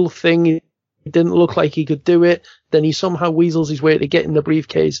totally heel thing. It didn't look like he could do it. Then he somehow weasels his way to getting the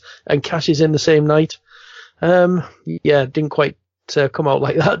briefcase and cashes in the same night. Didn't quite come out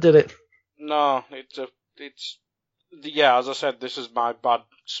like that, did it? No, as I said, this is my bad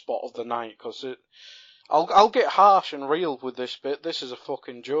spot of the night, because I'll get harsh and real with this bit. This is a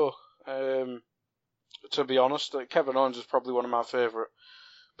fucking joke. To be honest, Kevin Owens is probably one of my favourite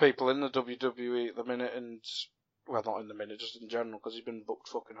people in the WWE at the minute, and well, not in the minute, just in general, because he's been booked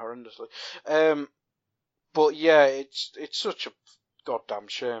fucking horrendously. But yeah, it's such a goddamn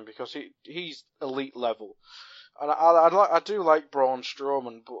shame, because he's elite level, and I do like Braun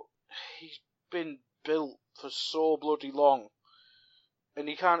Strowman, but he's been built for so bloody long, and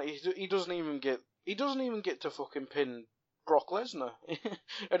he doesn't even get to fucking pin Brock Lesnar,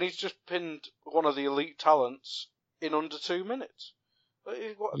 and he's just pinned one of the elite talents in under 2 minutes.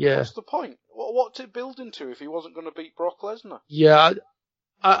 What's the point? What's it building to if he wasn't going to beat Brock Lesnar? Yeah,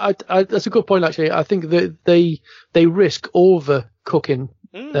 I that's a good point, actually. I think that they risk overcooking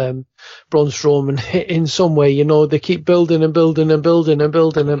Braun Strowman in some way. They keep building and building and building and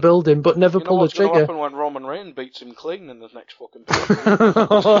building and building, but never pull the trigger. What's going to happen when Roman Reigns beats him clean in the next fucking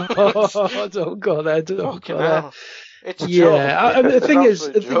Don't go there. Don't go there. It's a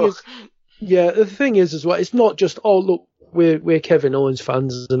joke. The thing is as well, it's not just, look, we're Kevin Owens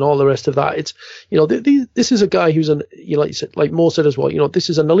fans and all the rest of that. It's, this is a guy who's like Mo said as well, this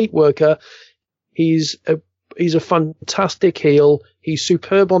is an elite worker. He's a fantastic heel. He's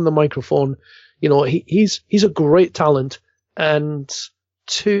superb on the microphone. He's a great talent, and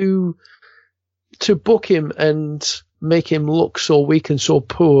to book him and make him look so weak and so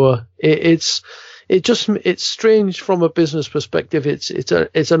poor, it's strange from a business perspective.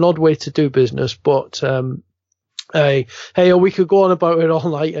 It's an odd way to do business, but Hey, we could go on about it all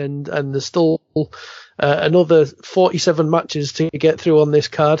night, and there's still another 47 matches to get through on this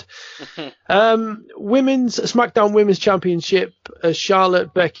card. SmackDown Women's Championship,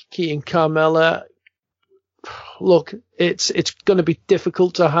 Charlotte, Becky, and Carmella. Look, it's going to be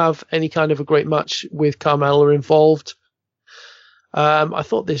difficult to have any kind of a great match with Carmella involved. I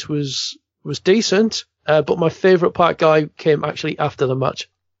thought this was decent, but my favourite part guy came actually after the match.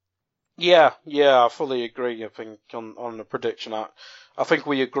 Yeah, I fully agree. I think on the prediction, I think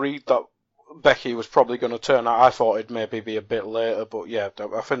we agreed that Becky was probably going to turn out. I thought it'd maybe be a bit later, but yeah,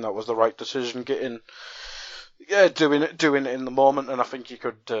 I think that was the right decision. Doing it in the moment, and I think you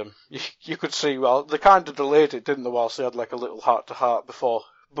could see, well, they kind of delayed it, didn't they? Whilst they had like a little heart to heart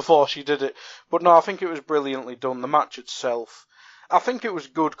before she did it. But no, I think it was brilliantly done. The match itself, I think it was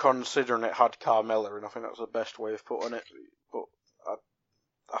good considering it had Carmella, and I think that was the best way of putting it. But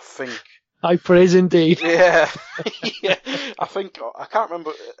I think. High praise indeed. Yeah. Yeah. I can't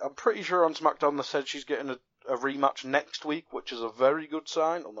remember. I'm pretty sure on SmackDown they said she's getting a rematch next week, which is a very good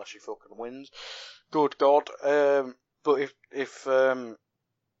sign, unless she fucking wins. Good God. But if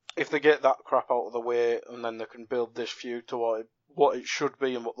they get that crap out of the way, and then they can build this feud to what it should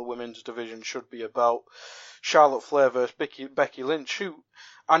be and what the women's division should be about, Charlotte Flair versus Becky Lynch, who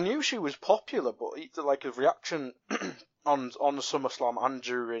I knew she was popular, but like a reaction on SummerSlam and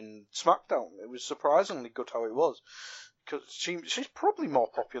during SmackDown, it was surprisingly good how it was. Because she's probably more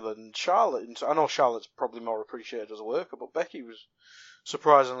popular than Charlotte. I know Charlotte's probably more appreciated as a worker, but Becky was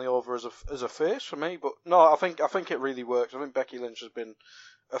surprisingly over as a face for me. But no, I think it really works. I think Becky Lynch has been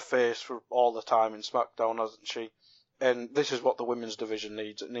a face for all the time in SmackDown, hasn't she? And this is what the women's division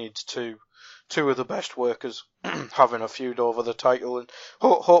needs. It needs two of the best workers having a feud over the title, and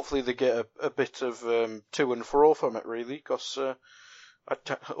hopefully they get a bit of to and fro from it, really, because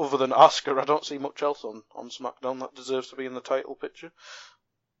other than Asuka, I don't see much else on SmackDown that deserves to be in the title picture.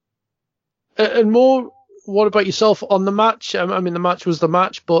 And more, what about yourself on the match? I mean, the match was the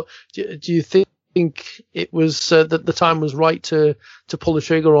match, but do you think it was that the time was right to pull the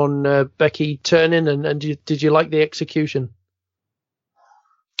trigger on Becky turning, and did you like the execution?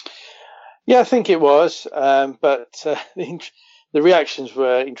 Yeah, I think it was, but the reactions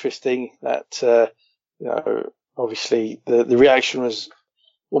were interesting. That obviously the reaction was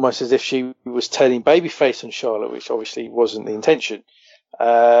almost as if she was turning babyface on Charlotte, which obviously wasn't the intention,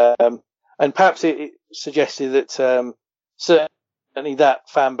 and perhaps it suggested that certainly that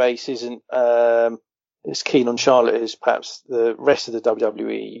fan base isn't as keen on Charlotte as perhaps the rest of the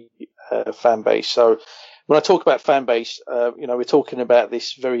WWE fan base. So when I talk about fan base, we're talking about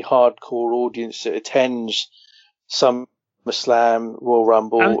this very hardcore audience that attends SummerSlam, Royal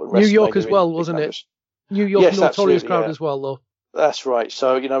Rumble, and New York as well, wasn't it? New York, yes, notorious crowd as well, though. That's right.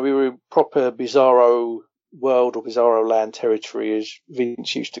 So we were in proper Bizarro world or Bizarro land territory, as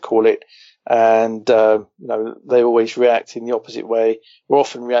Vince used to call it. And, they always react in the opposite way, or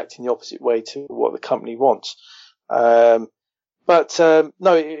often react in the opposite way to what the company wants. No,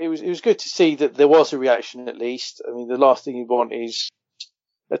 it was good to see that there was a reaction at least. I mean, the last thing you want is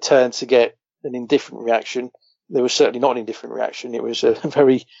a turn to get an indifferent reaction. There was certainly not an indifferent reaction. It was a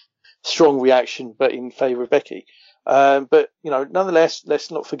very strong reaction, but in favour of Becky. But nonetheless,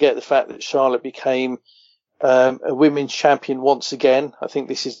 let's not forget the fact that Charlotte became a women's champion once again. I think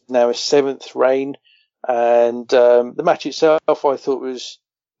this is now a 7th reign, and the match itself I thought was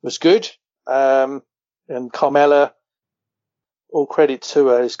good. And Carmella, all credit to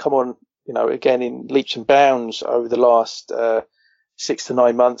her, has come on, again in leaps and bounds over the last 6 to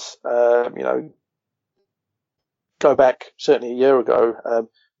 9 months. Go back certainly a year ago,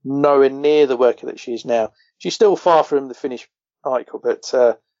 nowhere near the worker that she is now. She's still far from the finished article, but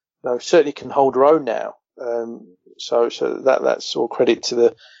certainly can hold her own now. So that's all credit to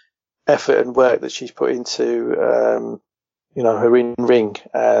the effort and work that she's put into, her in-ring.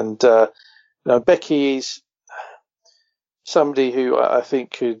 And, Becky is somebody who I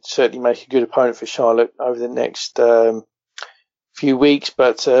think could certainly make a good opponent for Charlotte over the next few weeks.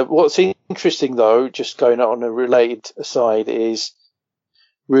 But what's interesting, though, just going on a related aside, is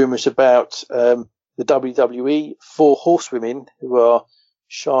rumours about the WWE 4 horsewomen, who are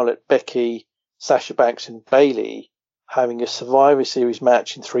Charlotte, Becky, Sasha Banks and Bayley, having a Survivor Series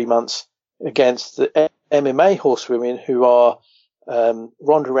match in 3 months against the MMA horsewomen, who are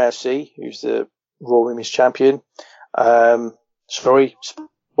Ronda Rousey, who's the Raw Women's Champion. Sorry,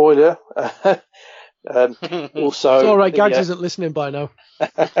 spoiler. Also, it's all right. Gags isn't listening by now.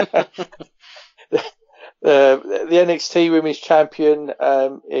 The NXT Women's Champion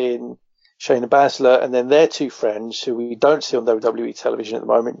in Shayna Baszler, and then their 2 friends who we don't see on WWE television at the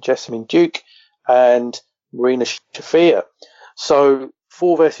moment, Jessamine Duke and Marina Shafir. So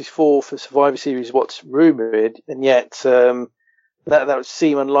 4 versus 4 for Survivor Series, what's rumoured, and yet that would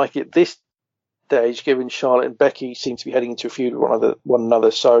seem unlikely at this stage, given Charlotte and Becky seem to be heading into a feud with one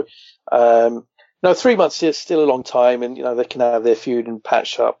another. So, 3 months is still a long time, and they can have their feud and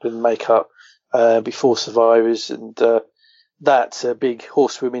patch up and make up before Survivors, and that big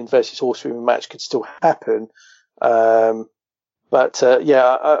horsewomen versus horsewomen match could still happen. I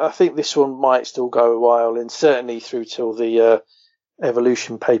think this one might still go a while, and certainly through till the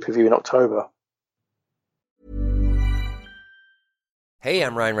Evolution pay-per-view in October. Hey,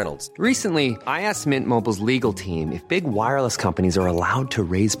 I'm Ryan Reynolds. Recently, I asked Mint Mobile's legal team if big wireless companies are allowed to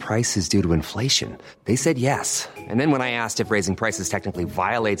raise prices due to inflation. They said yes. And then when I asked if raising prices technically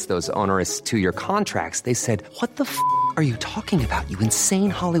violates those onerous 2-year contracts, they said, "What the f*** are you talking about, you insane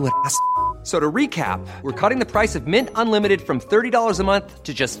Hollywood ass?" So to recap, we're cutting the price of Mint Unlimited from $30 a month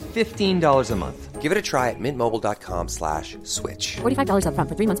to just $15 a month. Give it a try at mintmobile.com/switch. $45 up front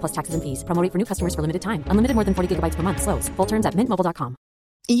for 3 months plus taxes and fees. Promo rate for new customers for limited time. Unlimited more than 40 gigabytes per month. Slows full terms at mintmobile.com.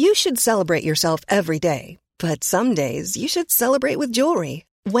 You should celebrate yourself every day, but some days you should celebrate with jewelry.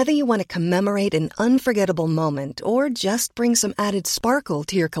 Whether you want to commemorate an unforgettable moment or just bring some added sparkle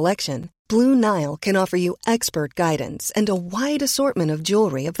to your collection, Blue Nile can offer you expert guidance and a wide assortment of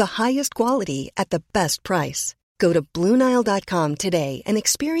jewelry of the highest quality at the best price. Go to BlueNile.com today and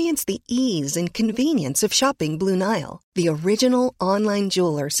experience the ease and convenience of shopping Blue Nile, the original online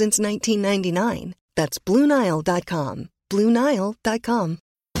jeweler since 1999. That's BlueNile.com. BlueNile.com.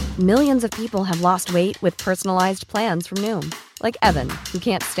 Millions of people have lost weight with personalized plans from Noom. Like Evan, who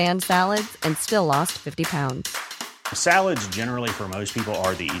can't stand salads and still lost 50 pounds. Salads generally for most people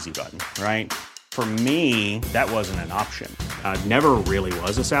are the easy button, right? For me, that wasn't an option. I never really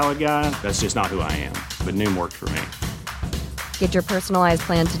was a salad guy. That's just not who I am. But Noom worked for me. Get your personalized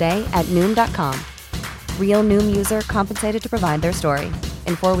plan today at Noom.com. Real Noom user compensated to provide their story.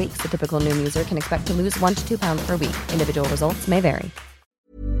 In 4 weeks, the typical Noom user can expect to lose 1 to 2 pounds per week. Individual results may vary.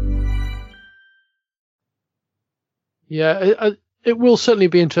 Yeah, it will certainly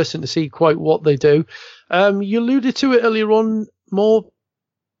be interesting to see quite what they do. You alluded to it earlier on,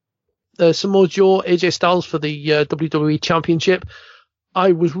 Samoa Joe, AJ Styles for the WWE Championship.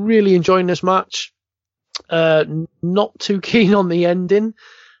 I was really enjoying this match. Not too keen on the ending,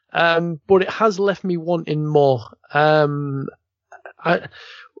 but it has left me wanting more. Both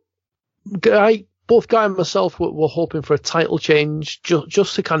Guy and myself were hoping for a title change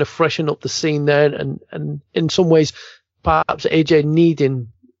just to kind of freshen up the scene there, and in some ways, perhaps AJ needing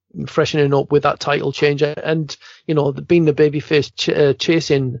freshening up with that title change, and being the babyface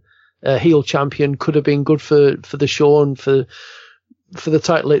chasing heel champion could have been good for the show and for the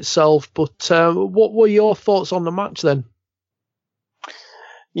title itself. But what were your thoughts on the match then?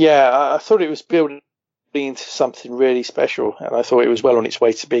 Yeah, I thought it was building into something really special, and I thought it was well on its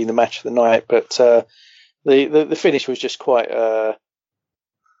way to being the match of the night. But the finish was just quite a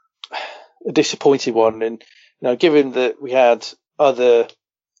disappointing one, and given that we had other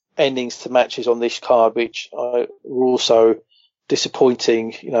endings to matches on this card, which were also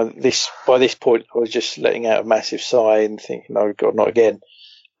disappointing, by this point I was just letting out a massive sigh and thinking, "Oh God, not again."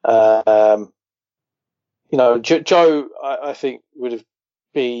 Joe, I think would have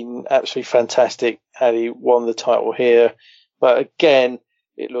been absolutely fantastic had he won the title here, but again,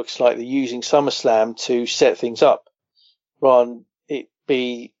 it looks like they're using SummerSlam to set things up rather than it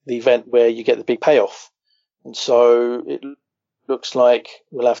be the event where you get the big payoff. And so it looks like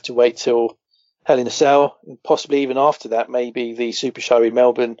we'll have to wait till Hell in a Cell, and possibly even after that, maybe the Super Show in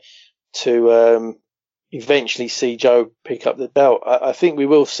Melbourne, to eventually see Joe pick up the belt. I think we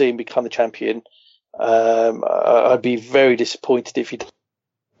will see him become the champion. I'd be very disappointed if he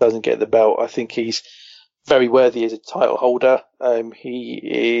doesn't get the belt. I think he's very worthy as a title holder. He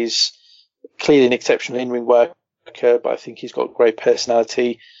is clearly an exceptional in-ring worker, but I think he's got great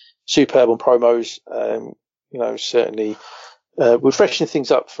personality, superb on promos. Certainly we're freshening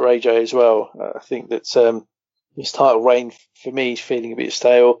things up for AJ as well. I think that his title reign for me is feeling a bit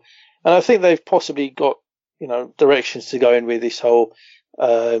stale, and I think they've possibly got directions to go in with this whole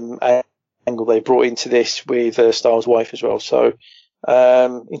angle they brought into this with Styles' wife as well. So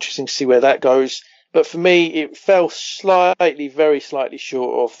interesting to see where that goes. But for me, it fell very slightly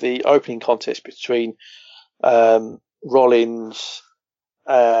short of the opening contest between Rollins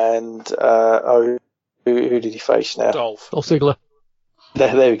and who did he face now? Dolph Ziggler.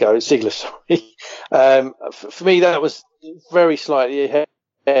 There we go, Ziggler. Sorry. For me, that was very slightly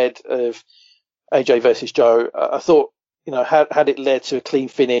ahead of AJ versus Joe. I thought, had it led to a clean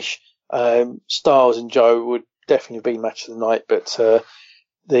finish, Styles and Joe would definitely have been match of the night. But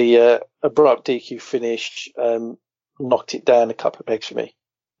the abrupt DQ finish knocked it down a couple of pegs for me.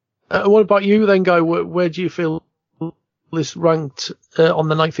 What about you then, Guy? Where do you feel this ranked on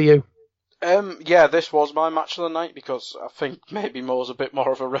the night for you? Yeah, this was my match of the night because I think maybe Mo's a bit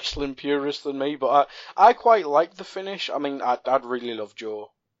more of a wrestling purist than me, but I quite liked the finish. I mean, I'd really love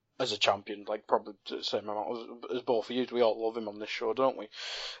Joe as a champion, like probably the same amount as both of you. We all love him on this show, don't we?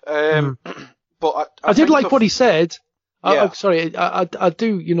 But I did like what he said. Yeah. I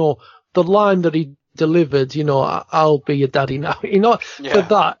do, the line that he delivered, I'll be your daddy now. For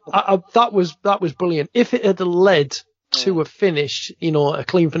that, that was brilliant. If it had led to a finish, a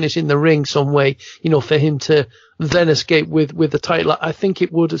clean finish in the ring some way, for him to then escape with the title, I think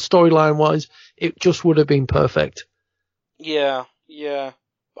it would, storyline wise, it just would have been perfect. Yeah.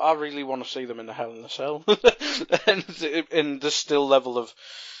 I really want to see them in the Hell in a Cell. And in the still level of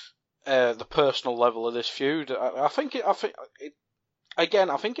the personal level of this feud, I think it's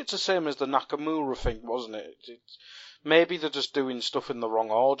the same as the Nakamura thing, wasn't it? Maybe they're just doing stuff in the wrong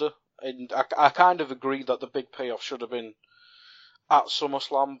order, and I kind of agree that the big payoff should have been at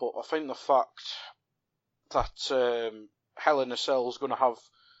SummerSlam, but I think the fact that Hell in a Cell is going to have,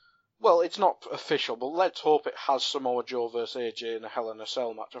 well, it's not official, but let's hope it has Samoa Joe versus AJ in a Hell in a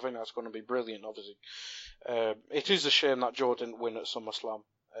Cell match. I think that's going to be brilliant, obviously. It is a shame that Joe didn't win at SummerSlam.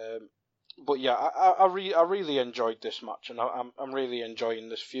 But yeah, I really enjoyed this match, and I'm really enjoying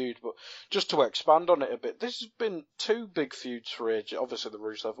this feud. But just to expand on it a bit, this has been two big feuds for AJ. Obviously, the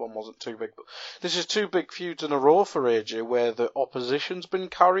Rusev one wasn't too big, but this is two big feuds in a row for AJ, where the opposition's been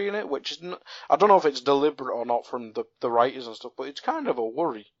carrying it, which is I don't know if it's deliberate or not from the writers and stuff, but it's kind of a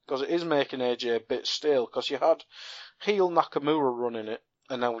worry because it is making AJ a bit stale. Because you had heel Nakamura running it,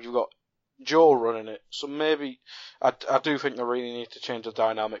 and now you've got Joe running it, so maybe I do think they really need to change the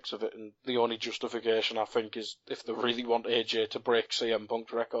dynamics of it, and the only justification I think is if they really want AJ to break CM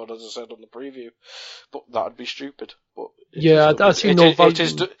Punk's record, as I said on the preview, but that'd be stupid. But I see no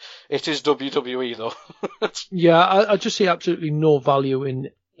value. It is WWE though. Yeah, I just see absolutely no value in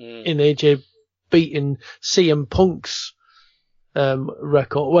AJ beating CM Punk's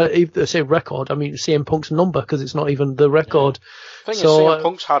record. Well, if they say record, I mean CM Punk's number, because it's not even the record. The thing is, CM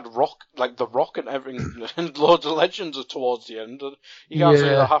Punk's had The Rock and everything, and loads of legends are towards the end. You can't see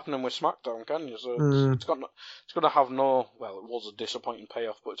that happening with SmackDown, can you? So it's going to have no, well, it was a disappointing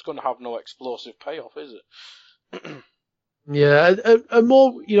payoff, but it's going to have no explosive payoff, is it? Yeah, and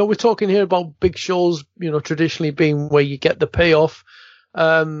more, we're talking here about big shows, traditionally being where you get the payoff.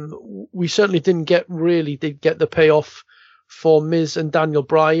 We certainly did get the payoff for Miz and Daniel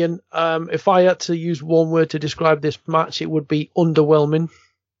Bryan. If I had to use one word to describe this match, it would be underwhelming.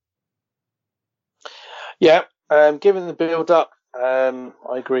 Yeah, given the build-up, I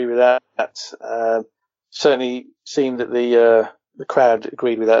agree with that. Certainly seemed that the crowd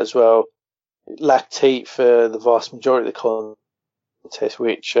agreed with that as well. It lacked heat for the vast majority of the contest,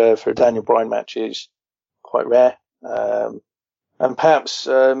 which for a Daniel Bryan match is quite rare. And perhaps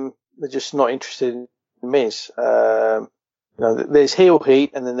they're just not interested in Miz. There's heel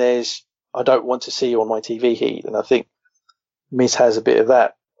heat, and then there's I don't want to see you on my TV heat, and I think Miz has a bit of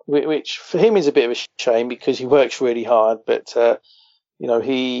that, which for him is a bit of a shame because he works really hard, but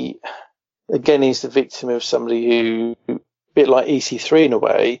he again is the victim of somebody who, a bit like EC3 in a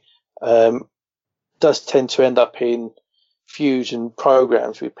way, does tend to end up in feuds and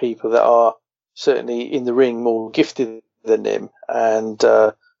programs with people that are certainly in the ring more gifted than him, and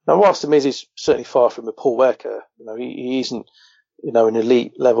now, whilst the Miz is certainly far from a poor worker, he isn't, an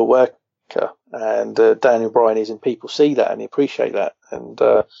elite level worker, and Daniel Bryan is, and people see that and appreciate that, and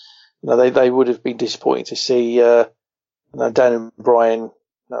they would have been disappointed to see Daniel Bryan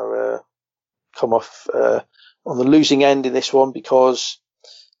come off on the losing end in this one because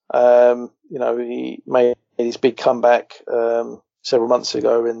he made his big comeback several months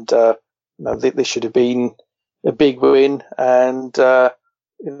ago, and this should have been a big win, and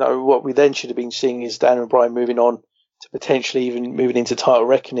what we then should have been seeing is Daniel Bryan moving on to potentially even moving into title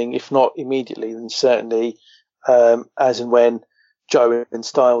reckoning, if not immediately, then certainly as and when Joe and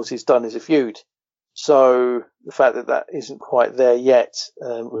Styles is done as a feud. So the fact that that isn't quite there yet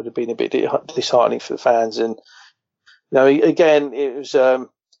would have been a bit disheartening for the fans. And again, it was a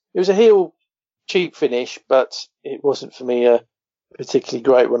heel cheap finish, but it wasn't for me a particularly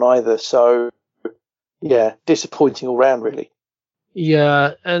great one either. So yeah, disappointing all round, really.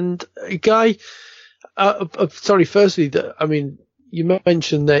 Yeah, and Guy, firstly, you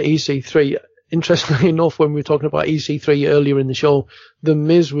mentioned that EC3. Interestingly enough, when we were talking about EC3 earlier in the show, The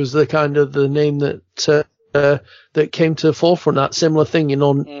Miz was the kind of the name that came to the forefront. That similar thing,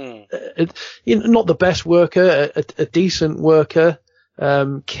 not the best worker, a decent worker,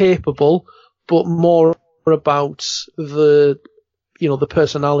 capable, but more about the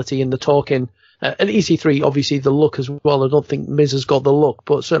personality and the talking. And EC3, obviously the look as well. I don't think Miz has got the look,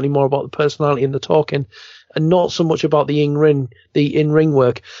 but certainly more about the personality and the talking, and not so much about the in-ring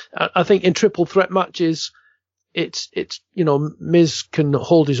work. I think in triple threat matches, it's Miz can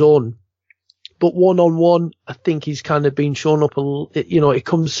hold his own, but one-on-one, I think he's kind of been shown up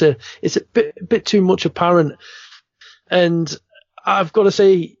it's a bit too much apparent. And I've got to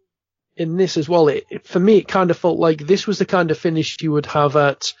say, in this as well, for me, it kind of felt like this was the kind of finish you would have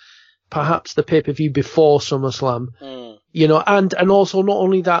at perhaps the pay-per-view before SummerSlam. And also not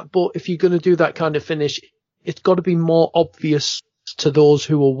only that, but if you're going to do that kind of finish, it's got to be more obvious to those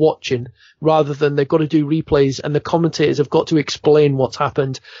who are watching, rather than they've got to do replays and the commentators have got to explain what's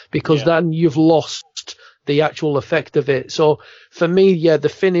happened, because then you've lost the actual effect of it. So for me, the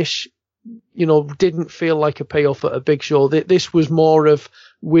finish, didn't feel like a payoff at a Big Show. This was more of,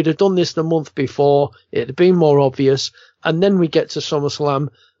 we'd have done this the month before, it'd have been more obvious, and then we get to SummerSlam,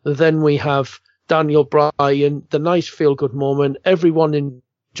 then we have Daniel Bryan, the nice feel-good moment, everyone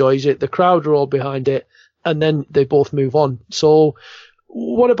enjoys it, the crowd are all behind it, and then they both move on. So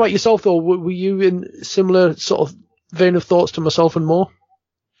what about yourself, though? Were you in similar sort of vein of thoughts to myself and more?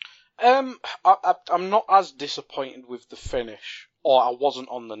 I'm not as disappointed with the finish, or I wasn't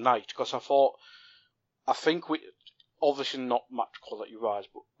on the night, because I think we, obviously not match quality wise,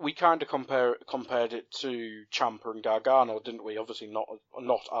 but we kind of compared it to Ciampa and Gargano, didn't we? Obviously not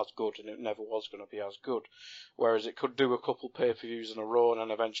as good, and it never was going to be as good. Whereas it could do a couple pay-per-views in a row and then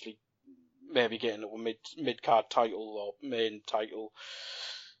eventually maybe getting a mid-card title or main title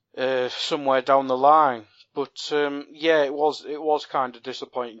somewhere down the line. But it was kind of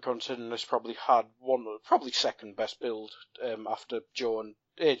disappointing, considering this probably had probably second best build after Joe and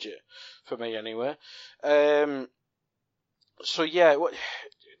AJ, for me anyway.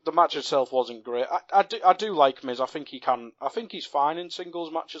 The match itself wasn't great. I do like Miz. I think he's fine in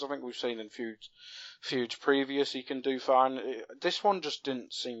singles matches. I think we've seen in feuds previous he can do fine. This one just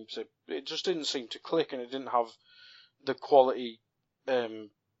didn't seem to click, and it didn't have the quality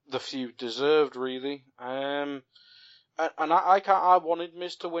the feud deserved, really. And I wanted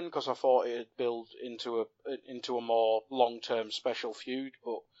Miz to win because I thought it'd build into a more long-term special feud,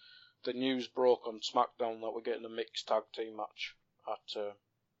 but the news broke on SmackDown that we're getting a mixed tag team match at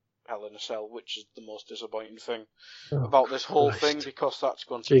Hell in a Cell, which is the most disappointing thing about this whole thing, because that's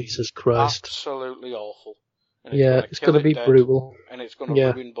going to be absolutely awful. And it's going to be brutal. And it's going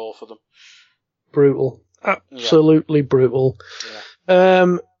to ruin both of them. Brutal. Absolutely brutal.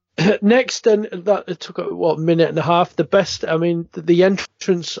 Yeah. Next, and that took a minute and a half. The best, the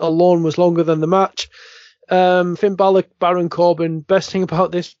entrance alone was longer than the match. Finn Balor, Baron Corbin. Best thing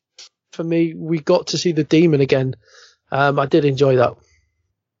about this for me, we got to see the Demon again. I did enjoy that.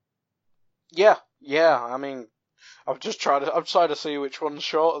 Yeah. I'm trying to see which one's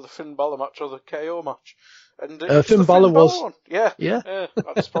shorter, the Finn Balor match or the KO match. And Finn Balor was one. Yeah.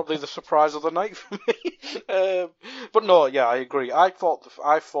 That's probably the surprise of the night for me. But no, I agree. I thought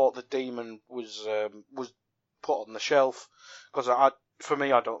the Demon was put on the shelf, because for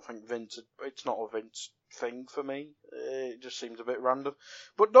me, I don't think it's not a Vince thing for me. It just seems a bit random.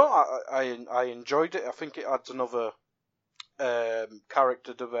 But no, I enjoyed it. I think it adds another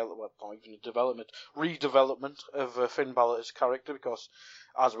character development, not even a development, redevelopment of Finn Balor's character, because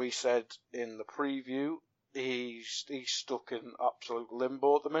as we said in the preview, he's stuck in absolute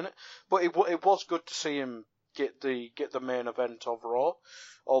limbo at the minute. But it was good to see him get the main event of Raw,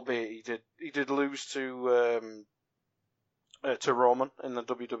 albeit he did lose to Roman in the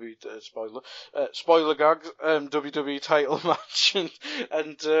WWE spoiler gags WWE title match,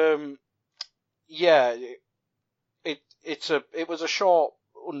 and it was a short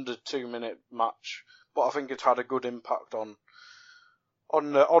under 2 minute match, but I think it had a good impact on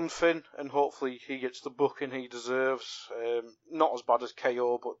Finn, and hopefully he gets the booking he deserves. Not as bad as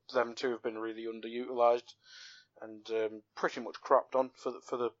KO, but them two have been really underutilized and pretty much crapped on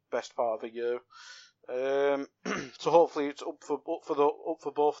for the best part of a year. So hopefully it's up for both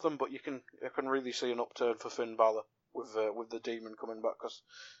of them, but you can really see an upturn for Finn Balor with the Demon coming back, because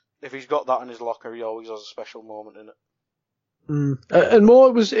if he's got that in his locker, he always has a special moment in it. And more,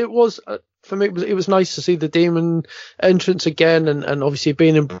 it was for me. It was nice to see the Demon entrance again, and obviously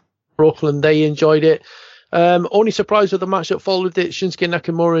being in Brooklyn, they enjoyed it. Only surprise with the match that followed it, Shinsuke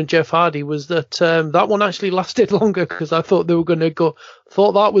Nakamura and Jeff Hardy, was that that one actually lasted longer, because I thought they were going to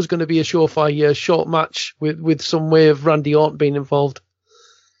thought that was going to be a surefire short match with some way of Randy Orton being involved.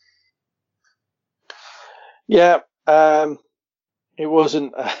 Yeah, it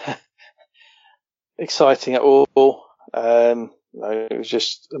wasn't exciting at all. It was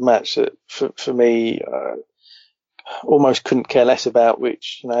just a match that, for me, almost couldn't care less about.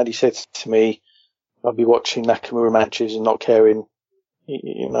 Which, Andy said to me, I'd be watching Nakamura matches and not caring.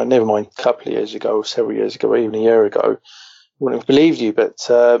 Never mind a couple of years ago, several years ago, or even a year ago, I wouldn't have believed you. But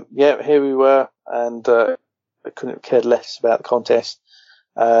here we were, and I couldn't have cared less about the contest.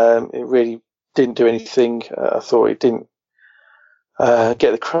 It really didn't do anything. I thought it didn't get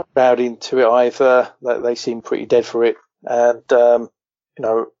the crowd into it either. They seemed pretty dead for it. And, the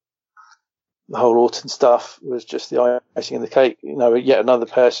whole Orton stuff was just the icing on the cake. Yet another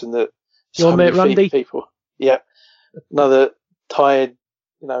person that... Your mate Randy? People. Yeah. Another tired,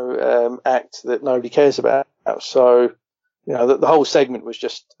 act that nobody cares about. So, the whole segment was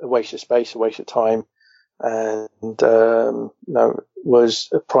just a waste of space, a waste of time. And, was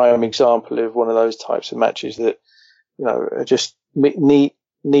a prime example of one of those types of matches that, are just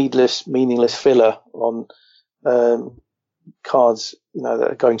needless, meaningless filler on, cards,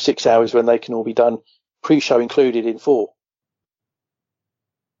 that are going 6 hours when they can all be done, pre-show included, in 4.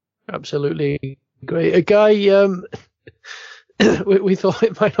 Absolutely great. A guy, we thought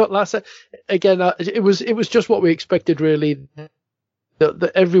it might not last. Again, it was just what we expected, really.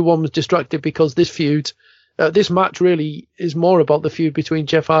 That everyone was distracted because this feud, this match really is more about the feud between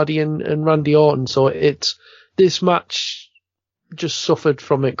Jeff Hardy and Randy Orton. So this match just suffered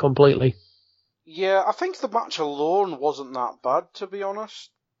from it completely. Yeah, I think the match alone wasn't that bad, to be honest.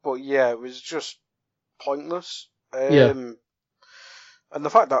 But yeah, it was just pointless. And the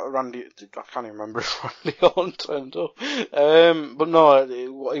fact that Randy, I can't even remember if Randy Orton turned up. But no,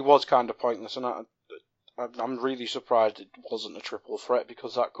 it was kind of pointless, and I'm really surprised it wasn't a triple threat,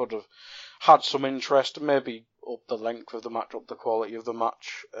 because that could have had some interest, maybe up the length of the match, up the quality of the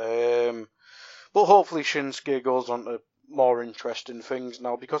match. But hopefully Shinsuke goes on to more interesting things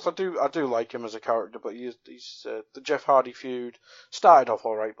now, because I do like him as a character, but he's the Jeff Hardy feud started off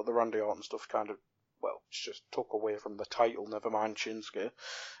alright, but the Randy Orton stuff kind of, it's just took away from the title, never mind Shinsuke,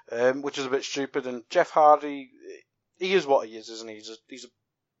 which is a bit stupid. And Jeff Hardy, he is what he is, isn't he? He's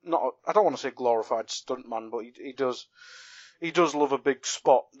not, I don't want to say glorified stuntman, but he does love a big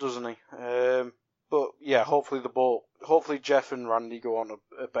spot, doesn't he? But yeah, hopefully Jeff and Randy go on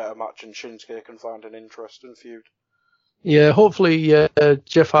a better match, and Shinsuke can find an interesting feud. Yeah, hopefully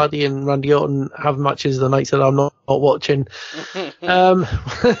Jeff Hardy and Randy Orton have matches the nights that I'm not watching.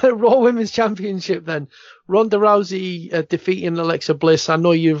 Raw Women's Championship then. Ronda Rousey defeating Alexa Bliss. I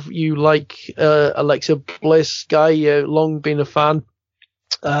know you like Alexa Bliss, Guy, long been a fan.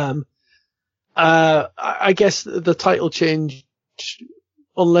 I guess the title change,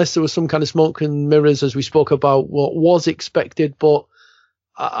 unless there was some kind of smoke and mirrors, as we spoke about, what was expected, but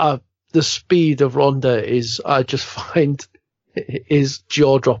the speed of Ronda I just find, is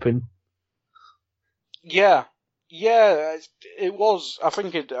jaw-dropping. Yeah, it was. I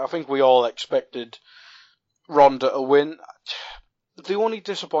think we all expected Ronda to win. The only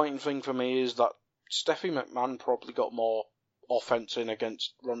disappointing thing for me is that Stephanie McMahon probably got more offense in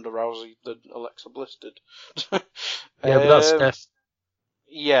against Ronda Rousey than Alexa Bliss did. Yeah, but that's Steph.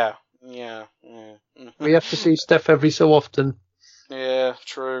 Yeah. We have to see Steph every so often. Yeah,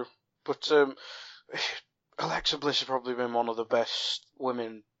 true. But Alexa Bliss has probably been one of the best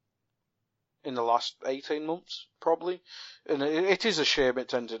women in the last 18 months, probably. And it is a shame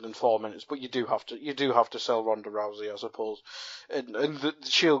it ended in 4 minutes, but you do have to sell Ronda Rousey, I suppose. And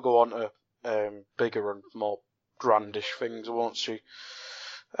she'll go on to bigger and more grandish things, won't she?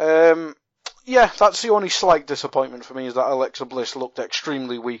 Yeah, that's the only slight disappointment for me, is that Alexa Bliss looked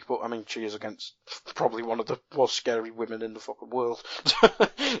extremely weak, but I mean, she is against probably one of the most scary women in the fucking world.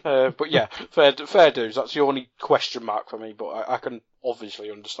 But yeah, fair dues. That's the only question mark for me, but I can obviously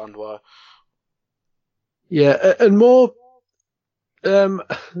understand why. Yeah, and more,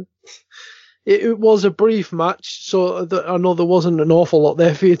 it was a brief match, so I know there wasn't an awful lot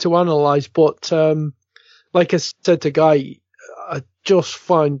there for you to analyse, but like I said to Guy, I just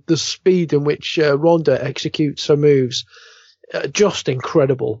find the speed in which Ronda executes her moves just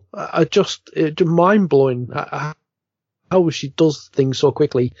incredible. It's mind-blowing how she does things so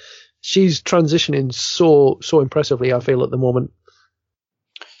quickly. She's transitioning so impressively, I feel, at the moment.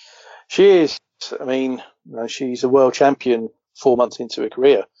 She is. I mean, she's a world champion 4 months into her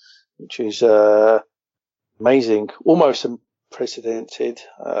career, which is amazing, almost unprecedented.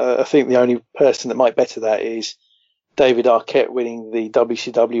 I think the only person that might better that is David Arquette winning the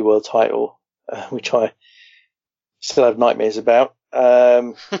WCW World Title, which I still have nightmares about.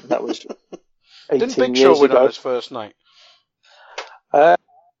 That was 18 Didn't Big years Show win ago. on his first night? No,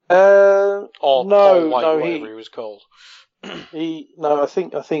 Paul White, no, whatever he was called. I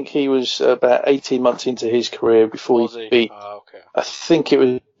think he was about 18 months into his career before he beat. Oh, okay. I think it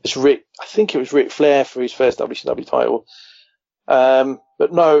was Ric Flair for his first WCW title.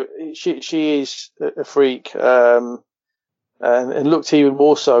 But no, she is a freak, and looked even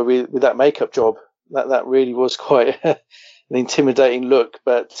more so with that makeup job. That really was quite an intimidating look.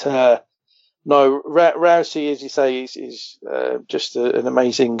 But no, Rousey, as you say, is just an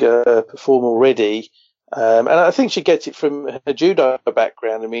amazing performer already. And I think she gets it from her judo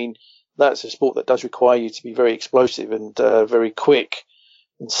background. I mean, that's a sport that does require you to be very explosive and very quick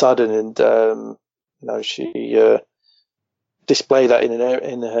and sudden. And she displayed that in her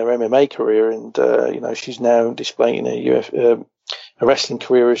MMA career, and she's now displaying in her wrestling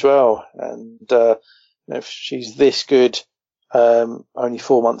career as well. And if she's this good only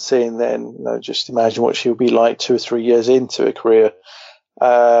 4 months in, then just imagine what she'll be like 2 or 3 years into her career.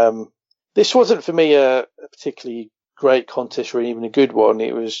 This wasn't for me a particularly great contest or even a good one.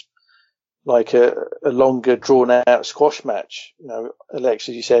 It was like a longer, drawn out squash match. Alex,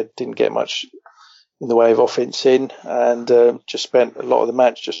 as you said, didn't get much in the way of offense in, and just spent a lot of the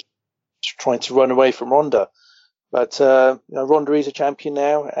match just trying to run away from Ronda. But Ronda is a champion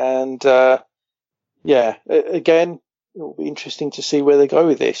now, and again, it will be interesting to see where they go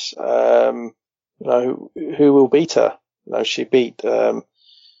with this. Who will beat her? She beat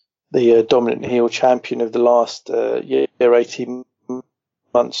the dominant heel champion of the last year, 18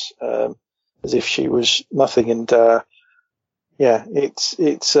 months, as if she was nothing. And it's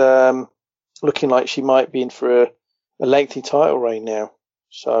looking like she might be in for a lengthy title reign now.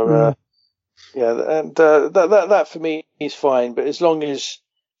 So that for me is fine. But as long as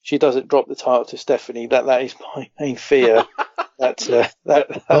she doesn't drop the title to Stephanie, that is my main fear. You've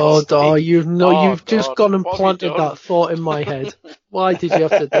just gone and planted that thought in my head. Why did you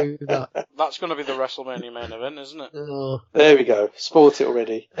have to do that? That's going to be the WrestleMania main event, isn't it? Oh. There we go. Spoiled it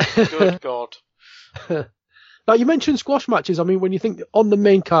already. Good God. Now, you mentioned squash matches. I mean, when you think on the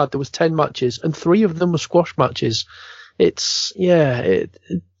main card, there was 10 matches, and 3 of them were squash matches. It's, a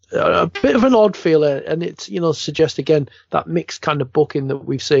bit of an odd feeler, and it's, suggests again that mixed kind of booking that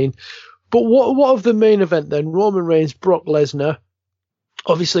we've seen. But what of the main event then? Roman Reigns, Brock Lesnar.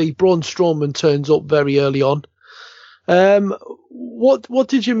 Obviously, Braun Strowman turns up very early on. What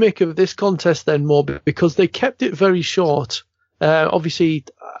did you make of this contest then, Mob? Because they kept it very short. Obviously,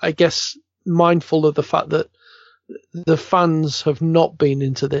 I guess mindful of the fact that the fans have not been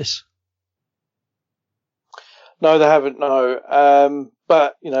into this. No, they haven't. No,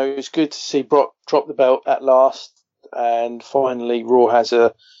 but it's good to see Brock drop the belt at last, and finally Raw has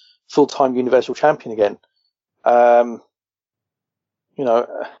a full-time Universal Champion again. In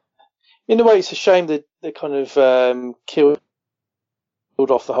a way, it's a shame that they kind of killed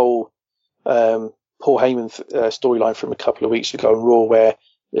off the whole Paul Heyman storyline from a couple of weeks ago on Raw, where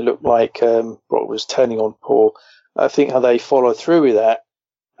it looked like Brock was turning on Paul. I think how they followed through with that,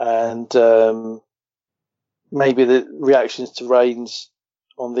 and maybe the reactions to Reigns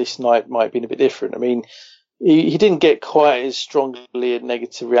on this night might have been a bit different. I mean, he didn't get quite as strongly a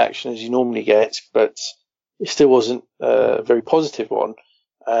negative reaction as he normally gets, but it still wasn't a very positive one.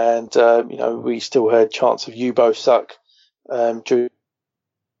 And, we still heard chants of "you both suck" during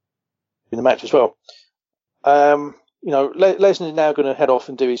the match as well. Lesnar is now going to head off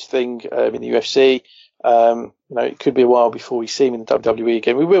and do his thing in the UFC. It could be a while before we see him in the WWE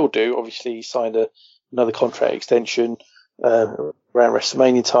again. We will do. Obviously, he signed another contract extension around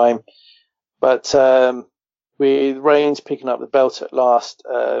WrestleMania time. But with Reigns picking up the belt at last,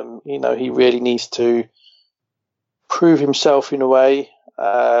 he really needs to prove himself in a way.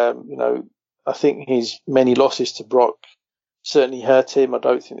 I think his many losses to Brock certainly hurt him. I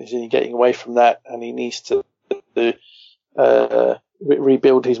don't think there's any getting away from that, and he needs to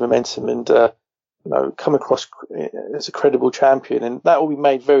rebuild his momentum and come across as a credible champion. And that will be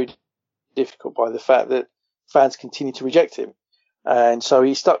made very difficult by the fact that fans continue to reject him. And so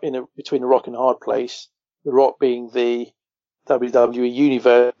he's stuck between a rock and a hard place, the rock being the WWE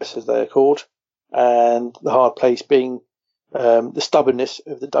Universe, as they are called, and the hard place being the stubbornness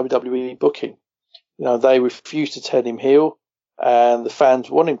of the WWE booking. They refuse to turn him heel, and the fans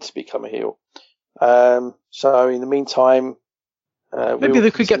want him to become a heel. So in the meantime, maybe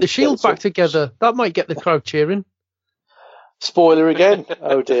they could get the Shield back together. That might get the crowd cheering. Spoiler again.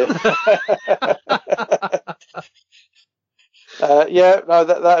 Oh dear.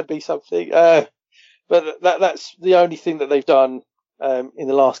 That'd be something. But that's the only thing that they've done in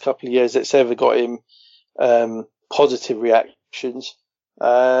the last couple of years that's ever got him positive reactions.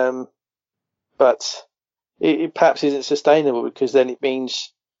 But it perhaps isn't sustainable, because then it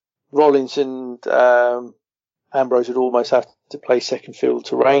means Rollins and Ambrose would almost have to play second fiddle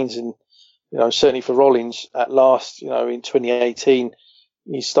to Reigns. And, certainly for Rollins at last, in 2018,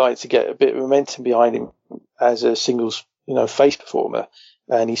 he's starting to get a bit of momentum behind him as a singles, face performer.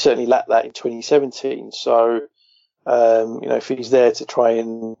 And he certainly lacked that in 2017. So, if he's there to try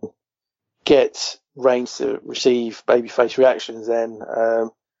and get Reigns to receive babyface reactions, then that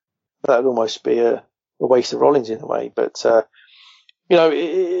would almost be a waste of Rollins in a way. But,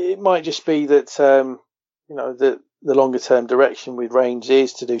 it might just be that, that the longer term direction with Reigns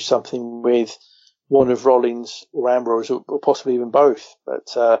is to do something with one of Rollins or Ambrose or possibly even both.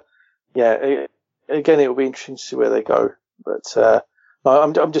 But, again, it will be interesting to see where they go. But,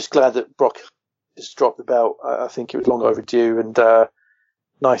 I'm just glad that Brock has dropped the belt. I think it was long overdue and,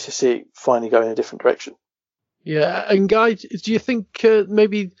 nice to see it finally go in a different direction. Yeah, and Guy, do you think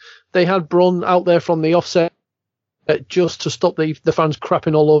maybe they had Braun out there from the offset just to stop the fans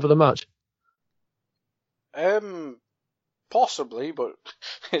crapping all over the match? Possibly, but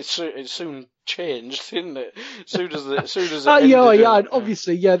it soon changed, didn't it? Soon as it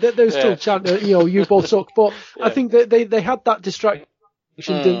obviously, there's still chanting, you both suck, but I think that they had that distraction,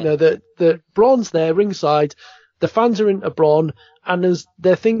 didn't they? That Braun's there ringside, the fans are into Braun, and as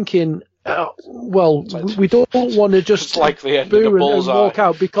they're thinking, we don't want to just like the end boo of the and walk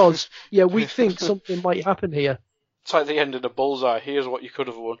out because, we think something might happen here. It's like the end of the bullseye. Here's what you could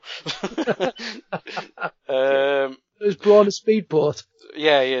have won. Is Braun a speedboat?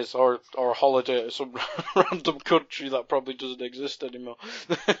 Yeah, he is, or a holiday to some random country that probably doesn't exist anymore.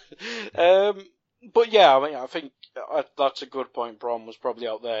 But yeah, I think that's a good point. Braun was probably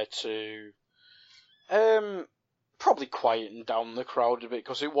out there to probably quieten down the crowd a bit,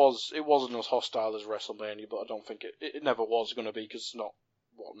 because it wasn't as hostile as WrestleMania, but I don't think it never was going to be, because it's not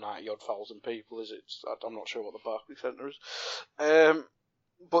 90-odd thousand people, is it? I'm not sure what the Barclays Centre is.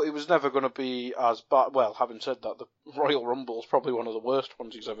 But it was never going to be as bad. Well, having said that, the Royal Rumble is probably one of the worst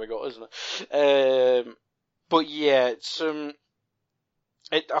ones he's ever got, isn't it? But yeah, it's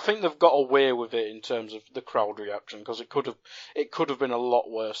I think they've got away with it in terms of the crowd reaction, because it could have been a lot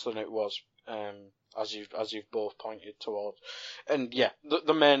worse than it was. As you've both pointed towards, and yeah,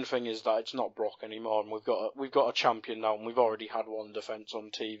 the main thing is that it's not Brock anymore, and we've got a champion now, and we've already had one defense on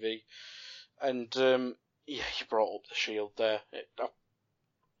TV, and you brought up the Shield there.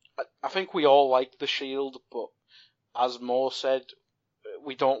 I think we all like the Shield, but as Mo said,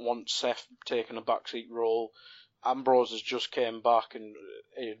 we don't want Seth taking a backseat role. Ambrose has just came back, and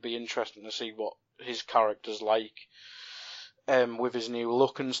it'd be interesting to see what his character's like. With his new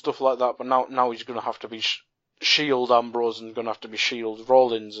look and stuff like that, but now he's going to have to be Shield Ambrose and going to have to be Shield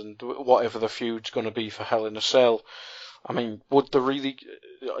Rollins, and whatever the feud's going to be for Hell in a Cell. I mean,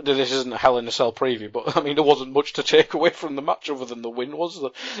 this isn't a Hell in a Cell preview, but I mean, there wasn't much to take away from the match other than the win, was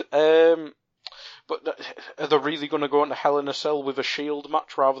there? But are they really going to go into Hell in a Cell with a Shield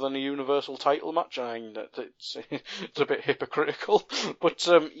match rather than a Universal title match? I mean, it's a bit hypocritical. But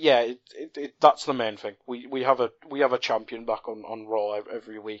yeah, that's the main thing. We have a champion back on Raw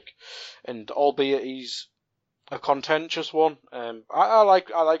every week, and albeit he's a contentious one, I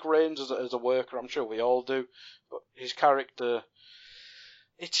like Reigns as a worker. I'm sure we all do, but his character,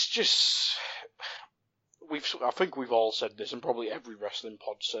 it's just I think we've all said this, and probably every wrestling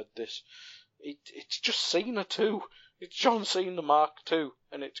pod said this. It's just Cena 2. It's John Cena Mark 2,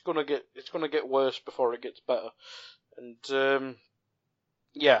 and it's gonna get worse before it gets better. And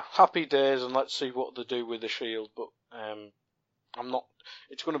yeah, happy days, and let's see what they do with the Shield. But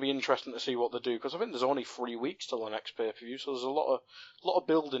it's going to be interesting to see what they do, because I think there's only 3 weeks till the next pay-per-view, so there's a lot of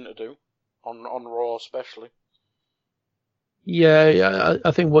building to do on Raw especially. Yeah, I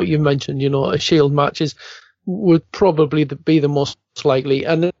think what you mentioned, a Shield match would probably be the most likely,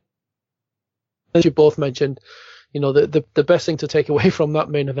 and as you both mentioned, the best thing to take away from that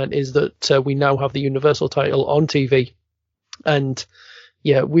main event is that we now have the Universal title on TV, and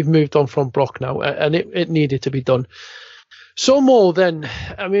yeah, we've moved on from Brock now, and it needed to be done. So more then,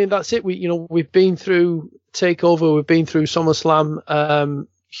 I mean, that's it. We've been through TakeOver, we've been through SummerSlam,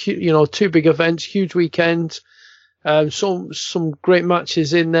 2 big events, huge weekend, some great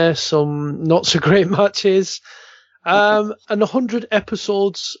matches in there, some not so great matches. And 100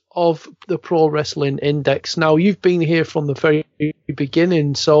 episodes of the Pro Wrestling Index. Now, you've been here from the very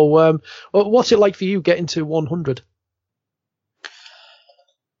beginning, so what's it like for you getting to 100?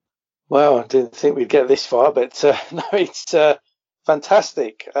 Well, I didn't think we'd get this far, but no, it's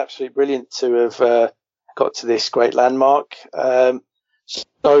fantastic. Absolutely brilliant to have got to this great landmark.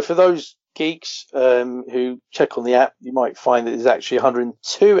 So for those geeks who check on the app, you might find that there's actually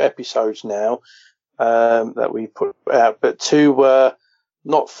 102 episodes now that we put out, but 2 were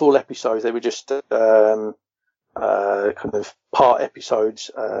not full episodes. They were just kind of part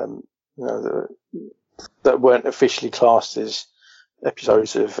episodes, that weren't officially classed as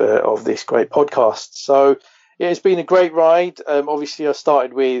episodes of this great podcast. So yeah, it's been a great ride. Obviously, I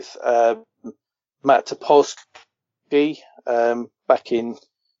started with Matt Topolsky back in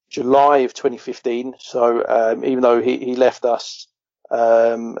July of 2015. So even though he left us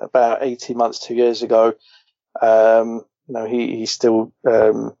about 18 months, 2 years ago, he still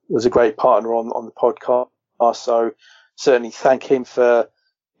was a great partner on the podcast. So certainly thank him for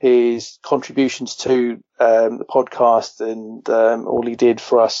his contributions to the podcast and all he did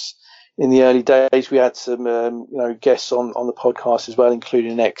for us in the early days. We had some guests on the podcast as well,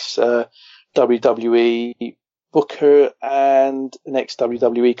 including an ex WWE booker and an ex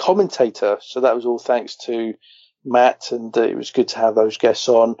WWE commentator. So that was all thanks to Matt, and it was good to have those guests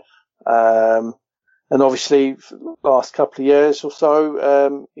on. And obviously, for the last couple of years or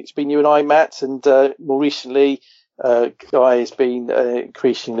so, it's been you and I, Matt, and more recently, Guy has been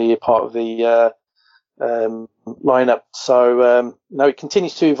increasingly a part of the lineup. So, it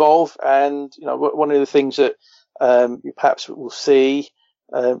continues to evolve, and one of the things that you perhaps will see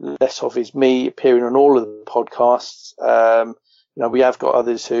less of is me appearing on all of the podcasts. We have got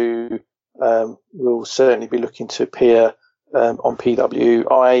others who will certainly be looking to appear on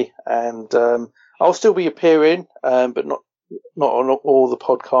PWI, and I'll still be appearing, but not on all the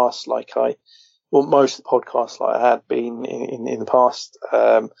podcasts most of the podcasts like I had been in the past.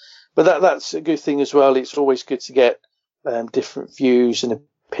 But that's a good thing as well. It's always good to get different views and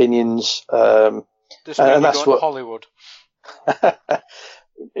opinions. And that's what Hollywood.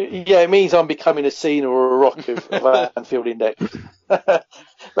 Yeah, it means I'm becoming a Cena or a Rock of Anfield Index.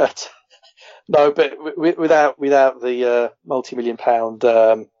 But without the multi-million-pound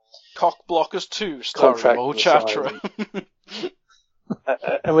Cock Blockers 2 starring Mo Chatra.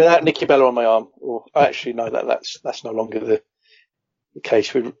 And without Nikki Bella on my arm, or actually no, that's no longer the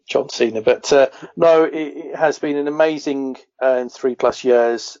case with John Cena. But it has been an amazing 3+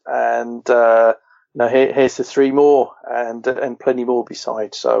 years, and here's the 3 more, and plenty more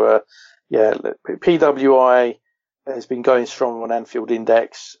besides. So PWI has been going strong on Anfield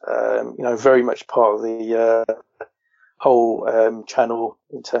Index. Very much part of the whole channel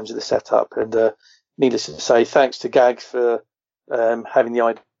in terms of the setup, and needless to say, thanks to Gag for having the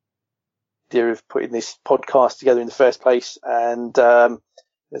idea of putting this podcast together in the first place, and as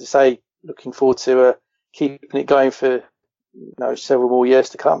I say, looking forward to keeping it going for several more years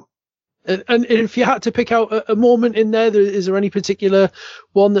to come. And if you had to pick out a moment in there, is there any particular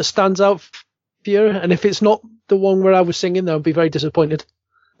one that stands out for you? And if it's not the one where I was singing, then I'd be very disappointed.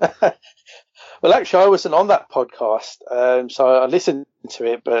 Well, actually, I wasn't on that podcast, so I listened to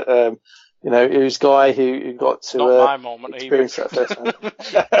it, but it was Guy who got to my moment experience that first.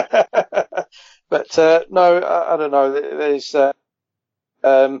 But I don't know. There's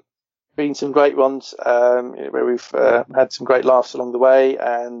been some great ones where we've had some great laughs along the way,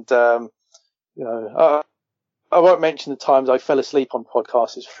 and I won't mention the times I fell asleep on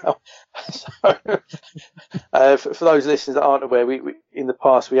podcasts as well. So, for those listeners that aren't aware, we in the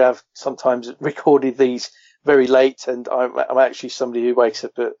past we have sometimes recorded these very late, and I'm actually somebody who wakes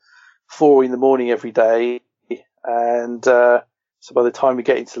up at 4 a.m. every day, and so by the time we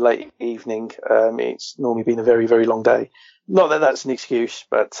get into late evening, it's normally been a very, very long day. Not that that's an excuse,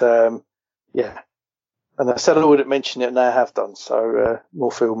 but yeah. And I said I wouldn't mention it, and I have done. So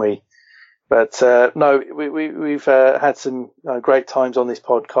more fool me. But we've had some great times on this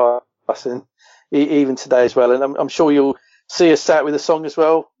podcast, and even today as well. And I'm sure you'll see us sat with a song as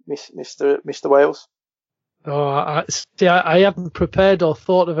well, Mr. Wales. Oh, I haven't prepared or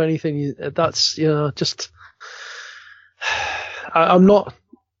thought of anything. That's just I'm not.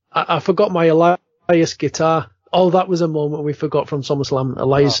 I forgot my Elias guitar. Oh, that was a moment we forgot from SummerSlam.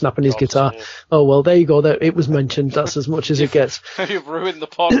 Elias snapping his guitar. Yeah. Oh, well, there you go. There, it was mentioned. That's as much as it gets. You've ruined the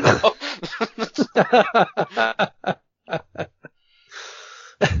podcast.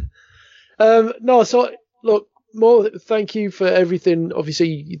 So, look, Mo, thank you for everything,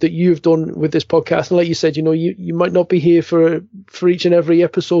 obviously, that you've done with this podcast. And like you said, you might not be here for each and every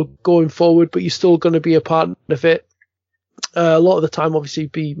episode going forward, but you're still going to be a part of it. A lot of the time, obviously,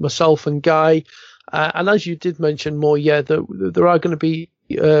 be myself and Guy. And as you did mention, Mo, there are going to be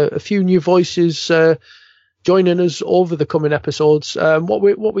a few new voices joining us over the coming episodes.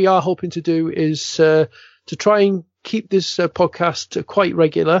 What we are hoping to do is to try and keep this podcast quite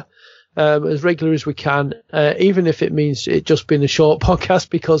regular, as regular as we can, even if it means it just being a short podcast,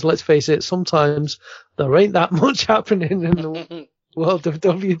 because let's face it, sometimes there ain't that much happening in the world of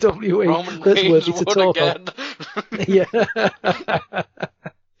WWE Roman that's Reigns worthy to talk again. on.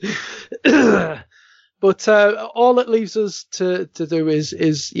 Yeah. But all it leaves us to do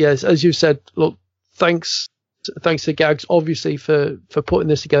is yes, as you said, look, thanks to Gags, obviously, for putting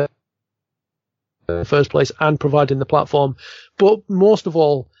this together in the first place and providing the platform. But most of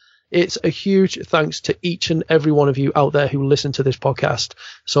all, it's a huge thanks to each and every one of you out there who listen to this podcast.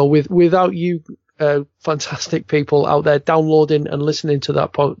 So without you fantastic people out there downloading and listening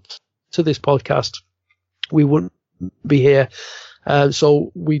to to this podcast, we wouldn't be here.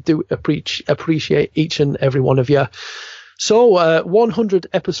 So we do appreciate each and every one of you. So 100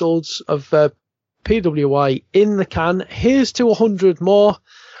 episodes of PWI in the can. Here's to 100 more.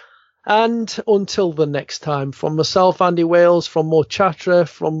 And until the next time, from myself, Andy Wales, from Mo Chatra,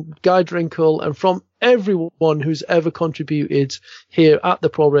 from Guy Drinkle, and from everyone who's ever contributed here at the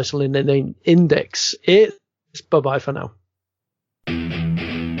Pro Wrestling Index, it's bye-bye for now.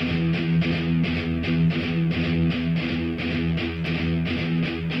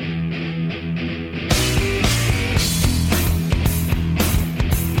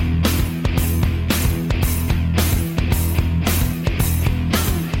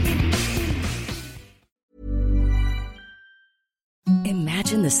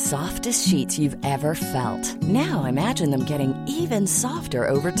 Imagine the softest sheets you've ever felt. Now imagine them getting even softer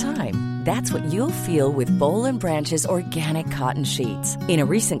over time. That's what you'll feel with Boll & Branch's organic cotton sheets. In a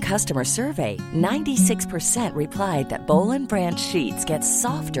recent customer survey, 96% replied that Boll & Branch sheets get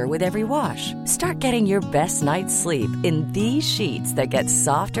softer with every wash. Start getting your best night's sleep in these sheets that get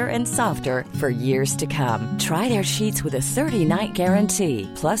softer and softer for years to come. Try their sheets with a 30-night guarantee.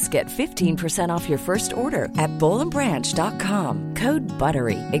 Plus, get 15% off your first order at bollandbranch.com. Code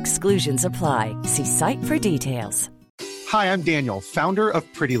BUTTERY. Exclusions apply. See site for details. Hi, I'm Daniel, founder of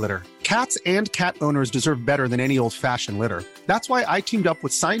Pretty Litter. Cats and cat owners deserve better than any old-fashioned litter. That's why I teamed up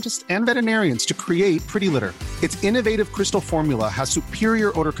with scientists and veterinarians to create Pretty Litter. Its innovative crystal formula has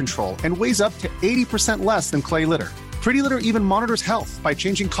superior odor control and weighs up to 80% less than clay litter. Pretty Litter even monitors health by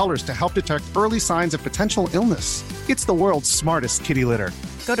changing colors to help detect early signs of potential illness. It's the world's smartest kitty litter.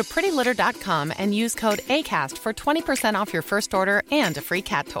 Go to prettylitter.com and use code ACAST for 20% off your first order and a free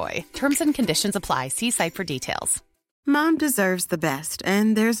cat toy. Terms and conditions apply. See site for details. Mom deserves the best,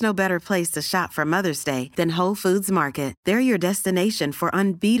 and there's no better place to shop for Mother's Day than Whole Foods Market. They're your destination for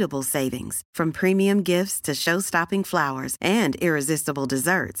unbeatable savings, from premium gifts to show-stopping flowers and irresistible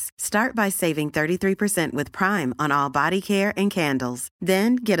desserts. Start by saving 33% with Prime on all body care and candles.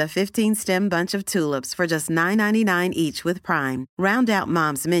 Then get a 15-stem bunch of tulips for just $9.99 each with Prime. Round out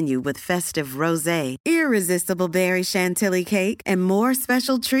Mom's menu with festive rosé, irresistible berry chantilly cake, and more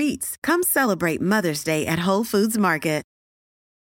special treats. Come celebrate Mother's Day at Whole Foods Market.